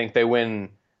 I think they win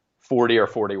 40 or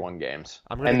 41 games.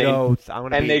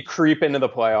 They creep into the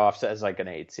playoffs as like an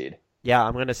 8 seed. Yeah,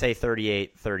 I'm going to say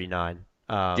 38, 39.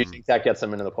 Do you think that gets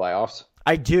them into the playoffs?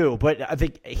 I do, but I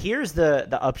think here's the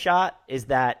upshot is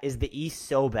the East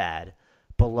so bad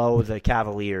below the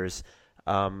Cavaliers,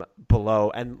 I'll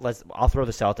throw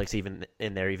the Celtics even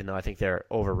in there, even though I think they're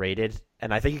overrated.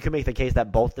 And I think you can make the case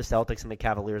that both the Celtics and the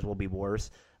Cavaliers will be worse,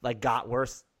 got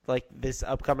worse like this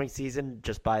upcoming season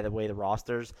just by the way the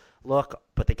rosters look.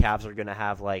 But the Cavs are going to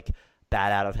have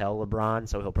bat out of hell LeBron,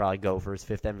 so he'll probably go for his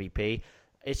 5th MVP.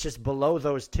 It's just below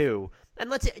those two. And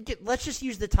let's just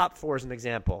use the top 4 as an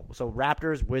example. So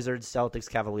Raptors, Wizards, Celtics,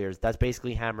 Cavaliers. That's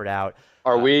basically hammered out.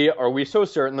 Are we so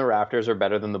certain the Raptors are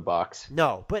better than the Bucks?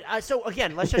 No, but so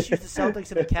again, let's just use the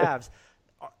Celtics and the Cavs.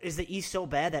 Is the East so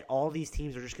bad that all these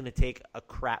teams are just going to take a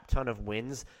crap ton of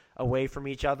wins away from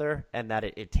each other, and that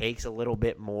it takes a little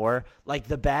bit more? Like,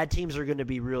 the bad teams are going to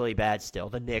be really bad still.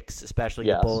 The Knicks, especially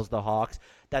the Bulls, the Hawks.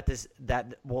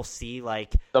 That we'll see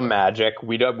the Magic.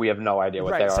 We have no idea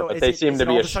what they are, but they seem to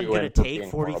be a shoe-in. Going to take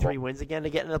 43 wins again to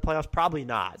get into the playoffs? Probably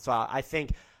not. So I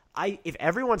think if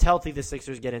everyone's healthy, the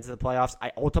Sixers get into the playoffs.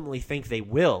 I ultimately think they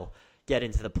will get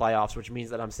into the playoffs, which means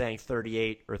that I'm saying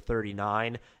 38 or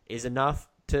 39 is enough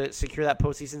to secure that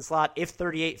postseason slot. If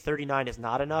 38-39 is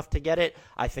not enough to get it,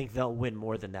 I think they'll win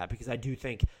more than that, because I do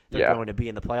think they're going to be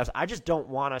in the playoffs. I just don't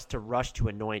want us to rush to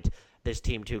anoint this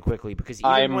team too quickly, because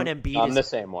even when Embiid is the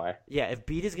same way. Yeah, if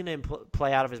Embiid is going to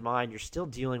play out of his mind, you're still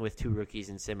dealing with 2 rookies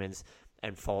in Simmons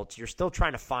and Fultz. You're still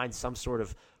trying to find some sort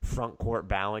of front court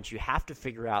balance. You have to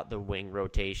figure out the wing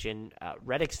rotation.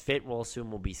 Redick's fit, we'll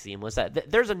assume, will be seamless.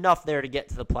 There's enough there to get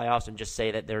to the playoffs and just say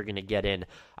that they're going to get in.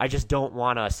 I just don't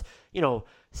want us,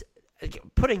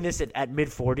 putting this at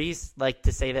mid-40s,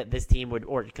 to say that this team would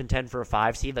or contend for a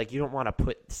 5 seed. You don't want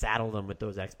to saddle them with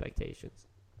those expectations.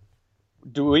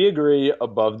 Do we agree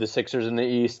above the Sixers in the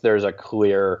East, there's a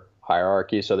clear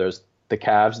hierarchy? So there's the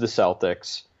Cavs, the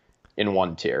Celtics in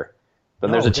one tier. Then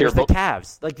there's a tier the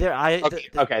Cavs.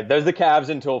 Okay, there's the Cavs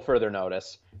until further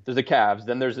notice. There's the Cavs.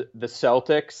 Then there's the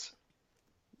Celtics,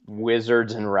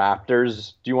 Wizards, and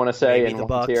Raptors. Do you want to say maybe in the one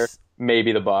Bucks. tier?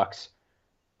 Maybe the Bucks.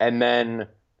 And then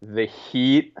the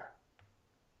Heat,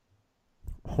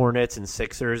 Hornets, and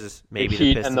Sixers. Maybe the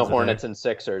Heat Pistons and the Hornets and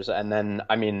Sixers. And then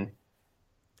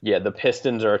the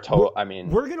Pistons are a total.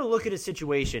 We're going to look at a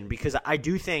situation, because I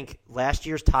do think last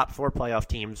year's top 4 playoff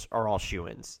teams are all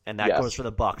shoo-ins, and that goes for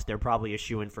the Bucks. They're probably a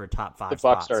shoo-in for a top 5 spot. The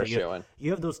Bucks are a shoo-in.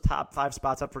 You have those top 5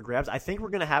 spots up for grabs. I think we're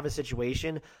going to have a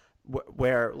situation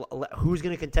where who's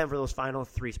going to contend for those final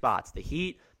 3 spots? The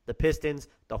Heat, The Pistons,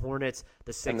 the Hornets,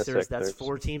 the Sixers. That's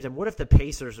 4 teams. And what if the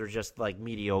Pacers are just like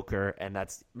mediocre, and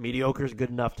that's mediocre is good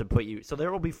enough to put you? So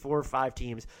there will be 4 or 5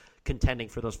 teams contending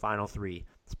for those final 3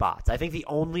 spots. I think the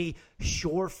only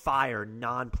surefire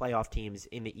non-playoff teams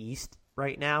in the East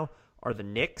right now are the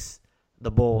Knicks,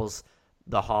 the Bulls,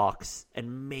 the Hawks,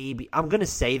 and maybe I'm going to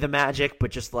say the Magic,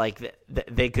 but just like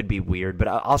they could be weird, but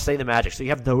I'll say the Magic. So you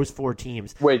have those 4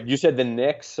 teams. Wait, you said the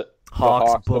Knicks,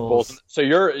 Hawks, the Bulls. Bulls. So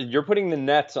you're putting the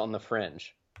Nets on the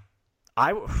fringe.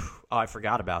 I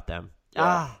forgot about them.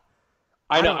 Yeah.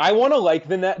 I know. I want to like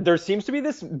the Nets. There seems to be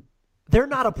this. They're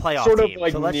not a playoff sort team, of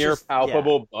like so near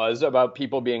palpable buzz about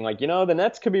people being like, the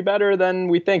Nets could be better than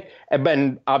we think.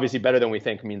 And obviously better than we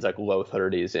think means like low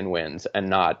 30s in wins and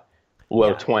not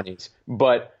low 20s.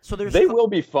 But so they will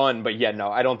be fun. But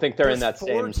I don't think they're in that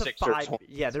same 6 or 20.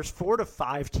 Yeah, there's 4 to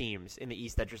 5 teams in the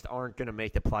East that just aren't going to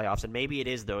make the playoffs, and maybe it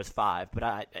is those 5. But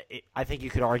I think you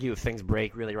could argue if things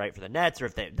break really right for the Nets, or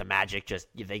if the Magic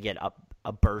if they get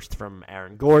a burst from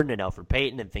Aaron Gordon and Elfrid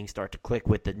Payton, and things start to click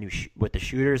with the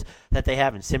shooters that they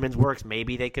have, and Simmons works,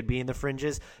 maybe they could be in the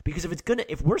fringes. Because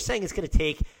if we're saying it's going to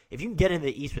take, if you can get in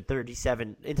the East with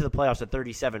 37 into the playoffs with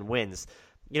 37 wins.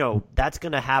 That's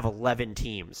going to have 11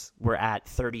 teams were at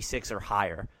 36 or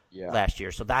higher last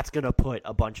year. So that's going to put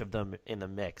a bunch of them in the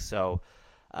mix. So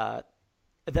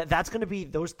that's going to be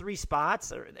those 3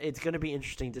 spots. It's going to be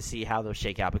interesting to see how those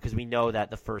shake out, because we know that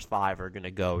the first 5 are going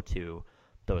to go to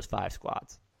those 5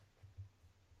 squads.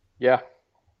 Yeah,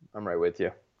 I'm right with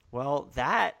you. Well,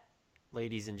 that,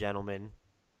 ladies and gentlemen,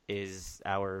 is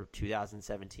our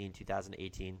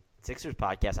 2017-2018 Sixers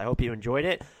podcast. I hope you enjoyed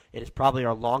it. It is probably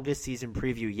our longest season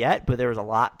preview yet, but there was a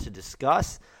lot to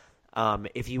discuss.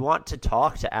 If you want to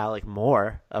talk to Alec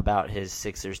more about his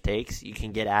Sixers takes, you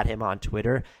can get at him on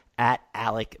Twitter at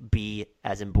Alec B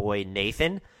as in boy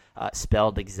Nathan,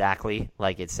 spelled exactly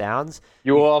like it sounds.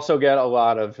 You will also get a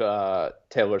lot of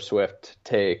Taylor Swift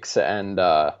takes, and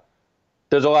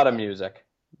there's a lot of music.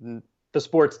 The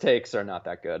sports takes are not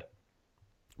that good.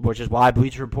 Which is why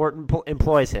Bleacher Report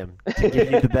employs him to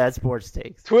give you the bad sports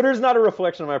takes. Twitter's not a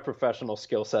reflection of my professional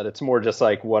skill set. It's more just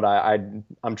like what I'm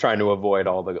trying to avoid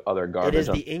all the other garbage. It is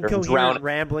the incoherent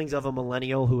ramblings of a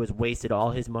millennial who has wasted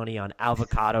all his money on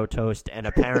avocado toast and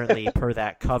apparently, per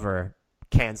that cover,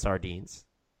 canned sardines.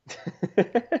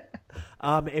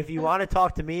 If you want to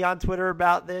talk to me on Twitter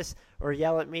about this or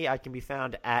yell at me, I can be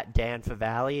found at Dan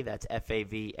Favale. That's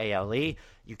Favale.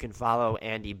 You can follow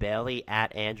Andy Bailey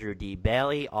at Andrew D.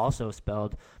 Bailey, also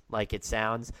spelled like it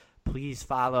sounds. Please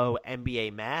follow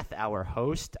NBA Math, our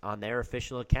host, on their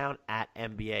official account at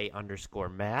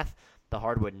NBA_math. The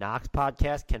Hardwood Knocks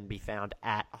podcast can be found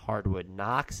at Hardwood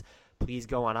Knocks. Please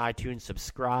go on iTunes,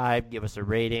 subscribe, give us a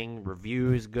rating,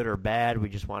 reviews, good or bad. We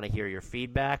just want to hear your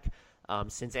feedback.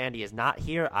 Since Andy is not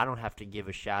here, I don't have to give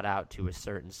a shout-out to a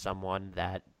certain someone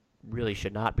that really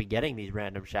should not be getting these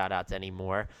random shout-outs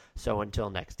anymore. So until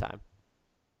next time.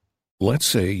 Let's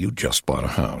say you just bought a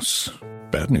house.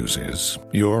 Bad news is,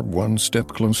 you're one step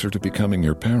closer to becoming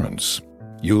your parents.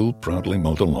 You'll proudly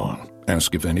mow the lawn.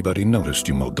 Ask if anybody noticed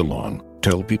you mowed the lawn.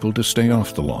 Tell people to stay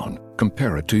off the lawn.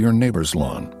 Compare it to your neighbor's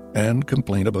lawn. And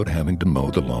complain about having to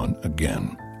mow the lawn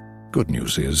again. Good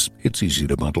news is, it's easy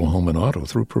to bundle home and auto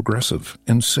through Progressive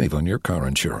and save on your car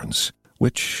insurance,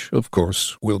 which, of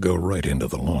course, will go right into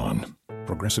the lawn.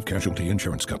 Progressive Casualty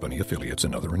Insurance Company, affiliates,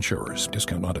 and other insurers.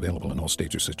 Discount not available in all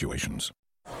states or situations.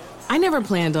 I never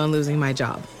planned on losing my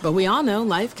job, but we all know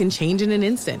life can change in an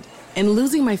instant. And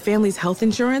losing my family's health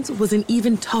insurance was an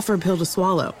even tougher pill to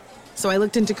swallow. So I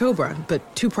looked into Cobra,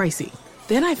 but too pricey.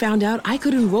 Then I found out I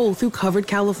could enroll through Covered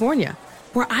California,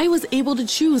 where I was able to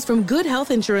choose from good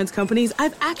health insurance companies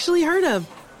I've actually heard of.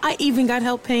 I even got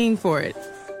help paying for it.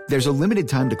 There's a limited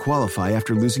time to qualify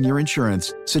after losing your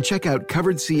insurance, so check out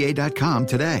CoveredCA.com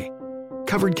today.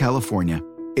 Covered California.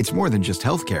 It's more than just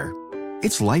health care.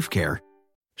 It's life care.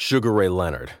 Sugar Ray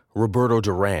Leonard, Roberto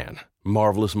Duran,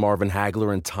 Marvelous Marvin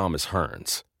Hagler, and Thomas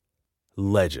Hearns.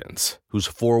 Legends, whose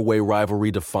four-way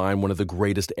rivalry defined one of the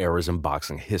greatest eras in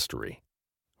boxing history.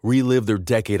 Relive their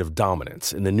decade of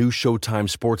dominance in the new Showtime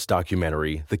sports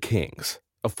documentary, The Kings,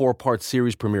 a 4-part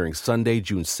series premiering Sunday,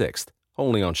 June 6th,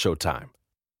 only on Showtime.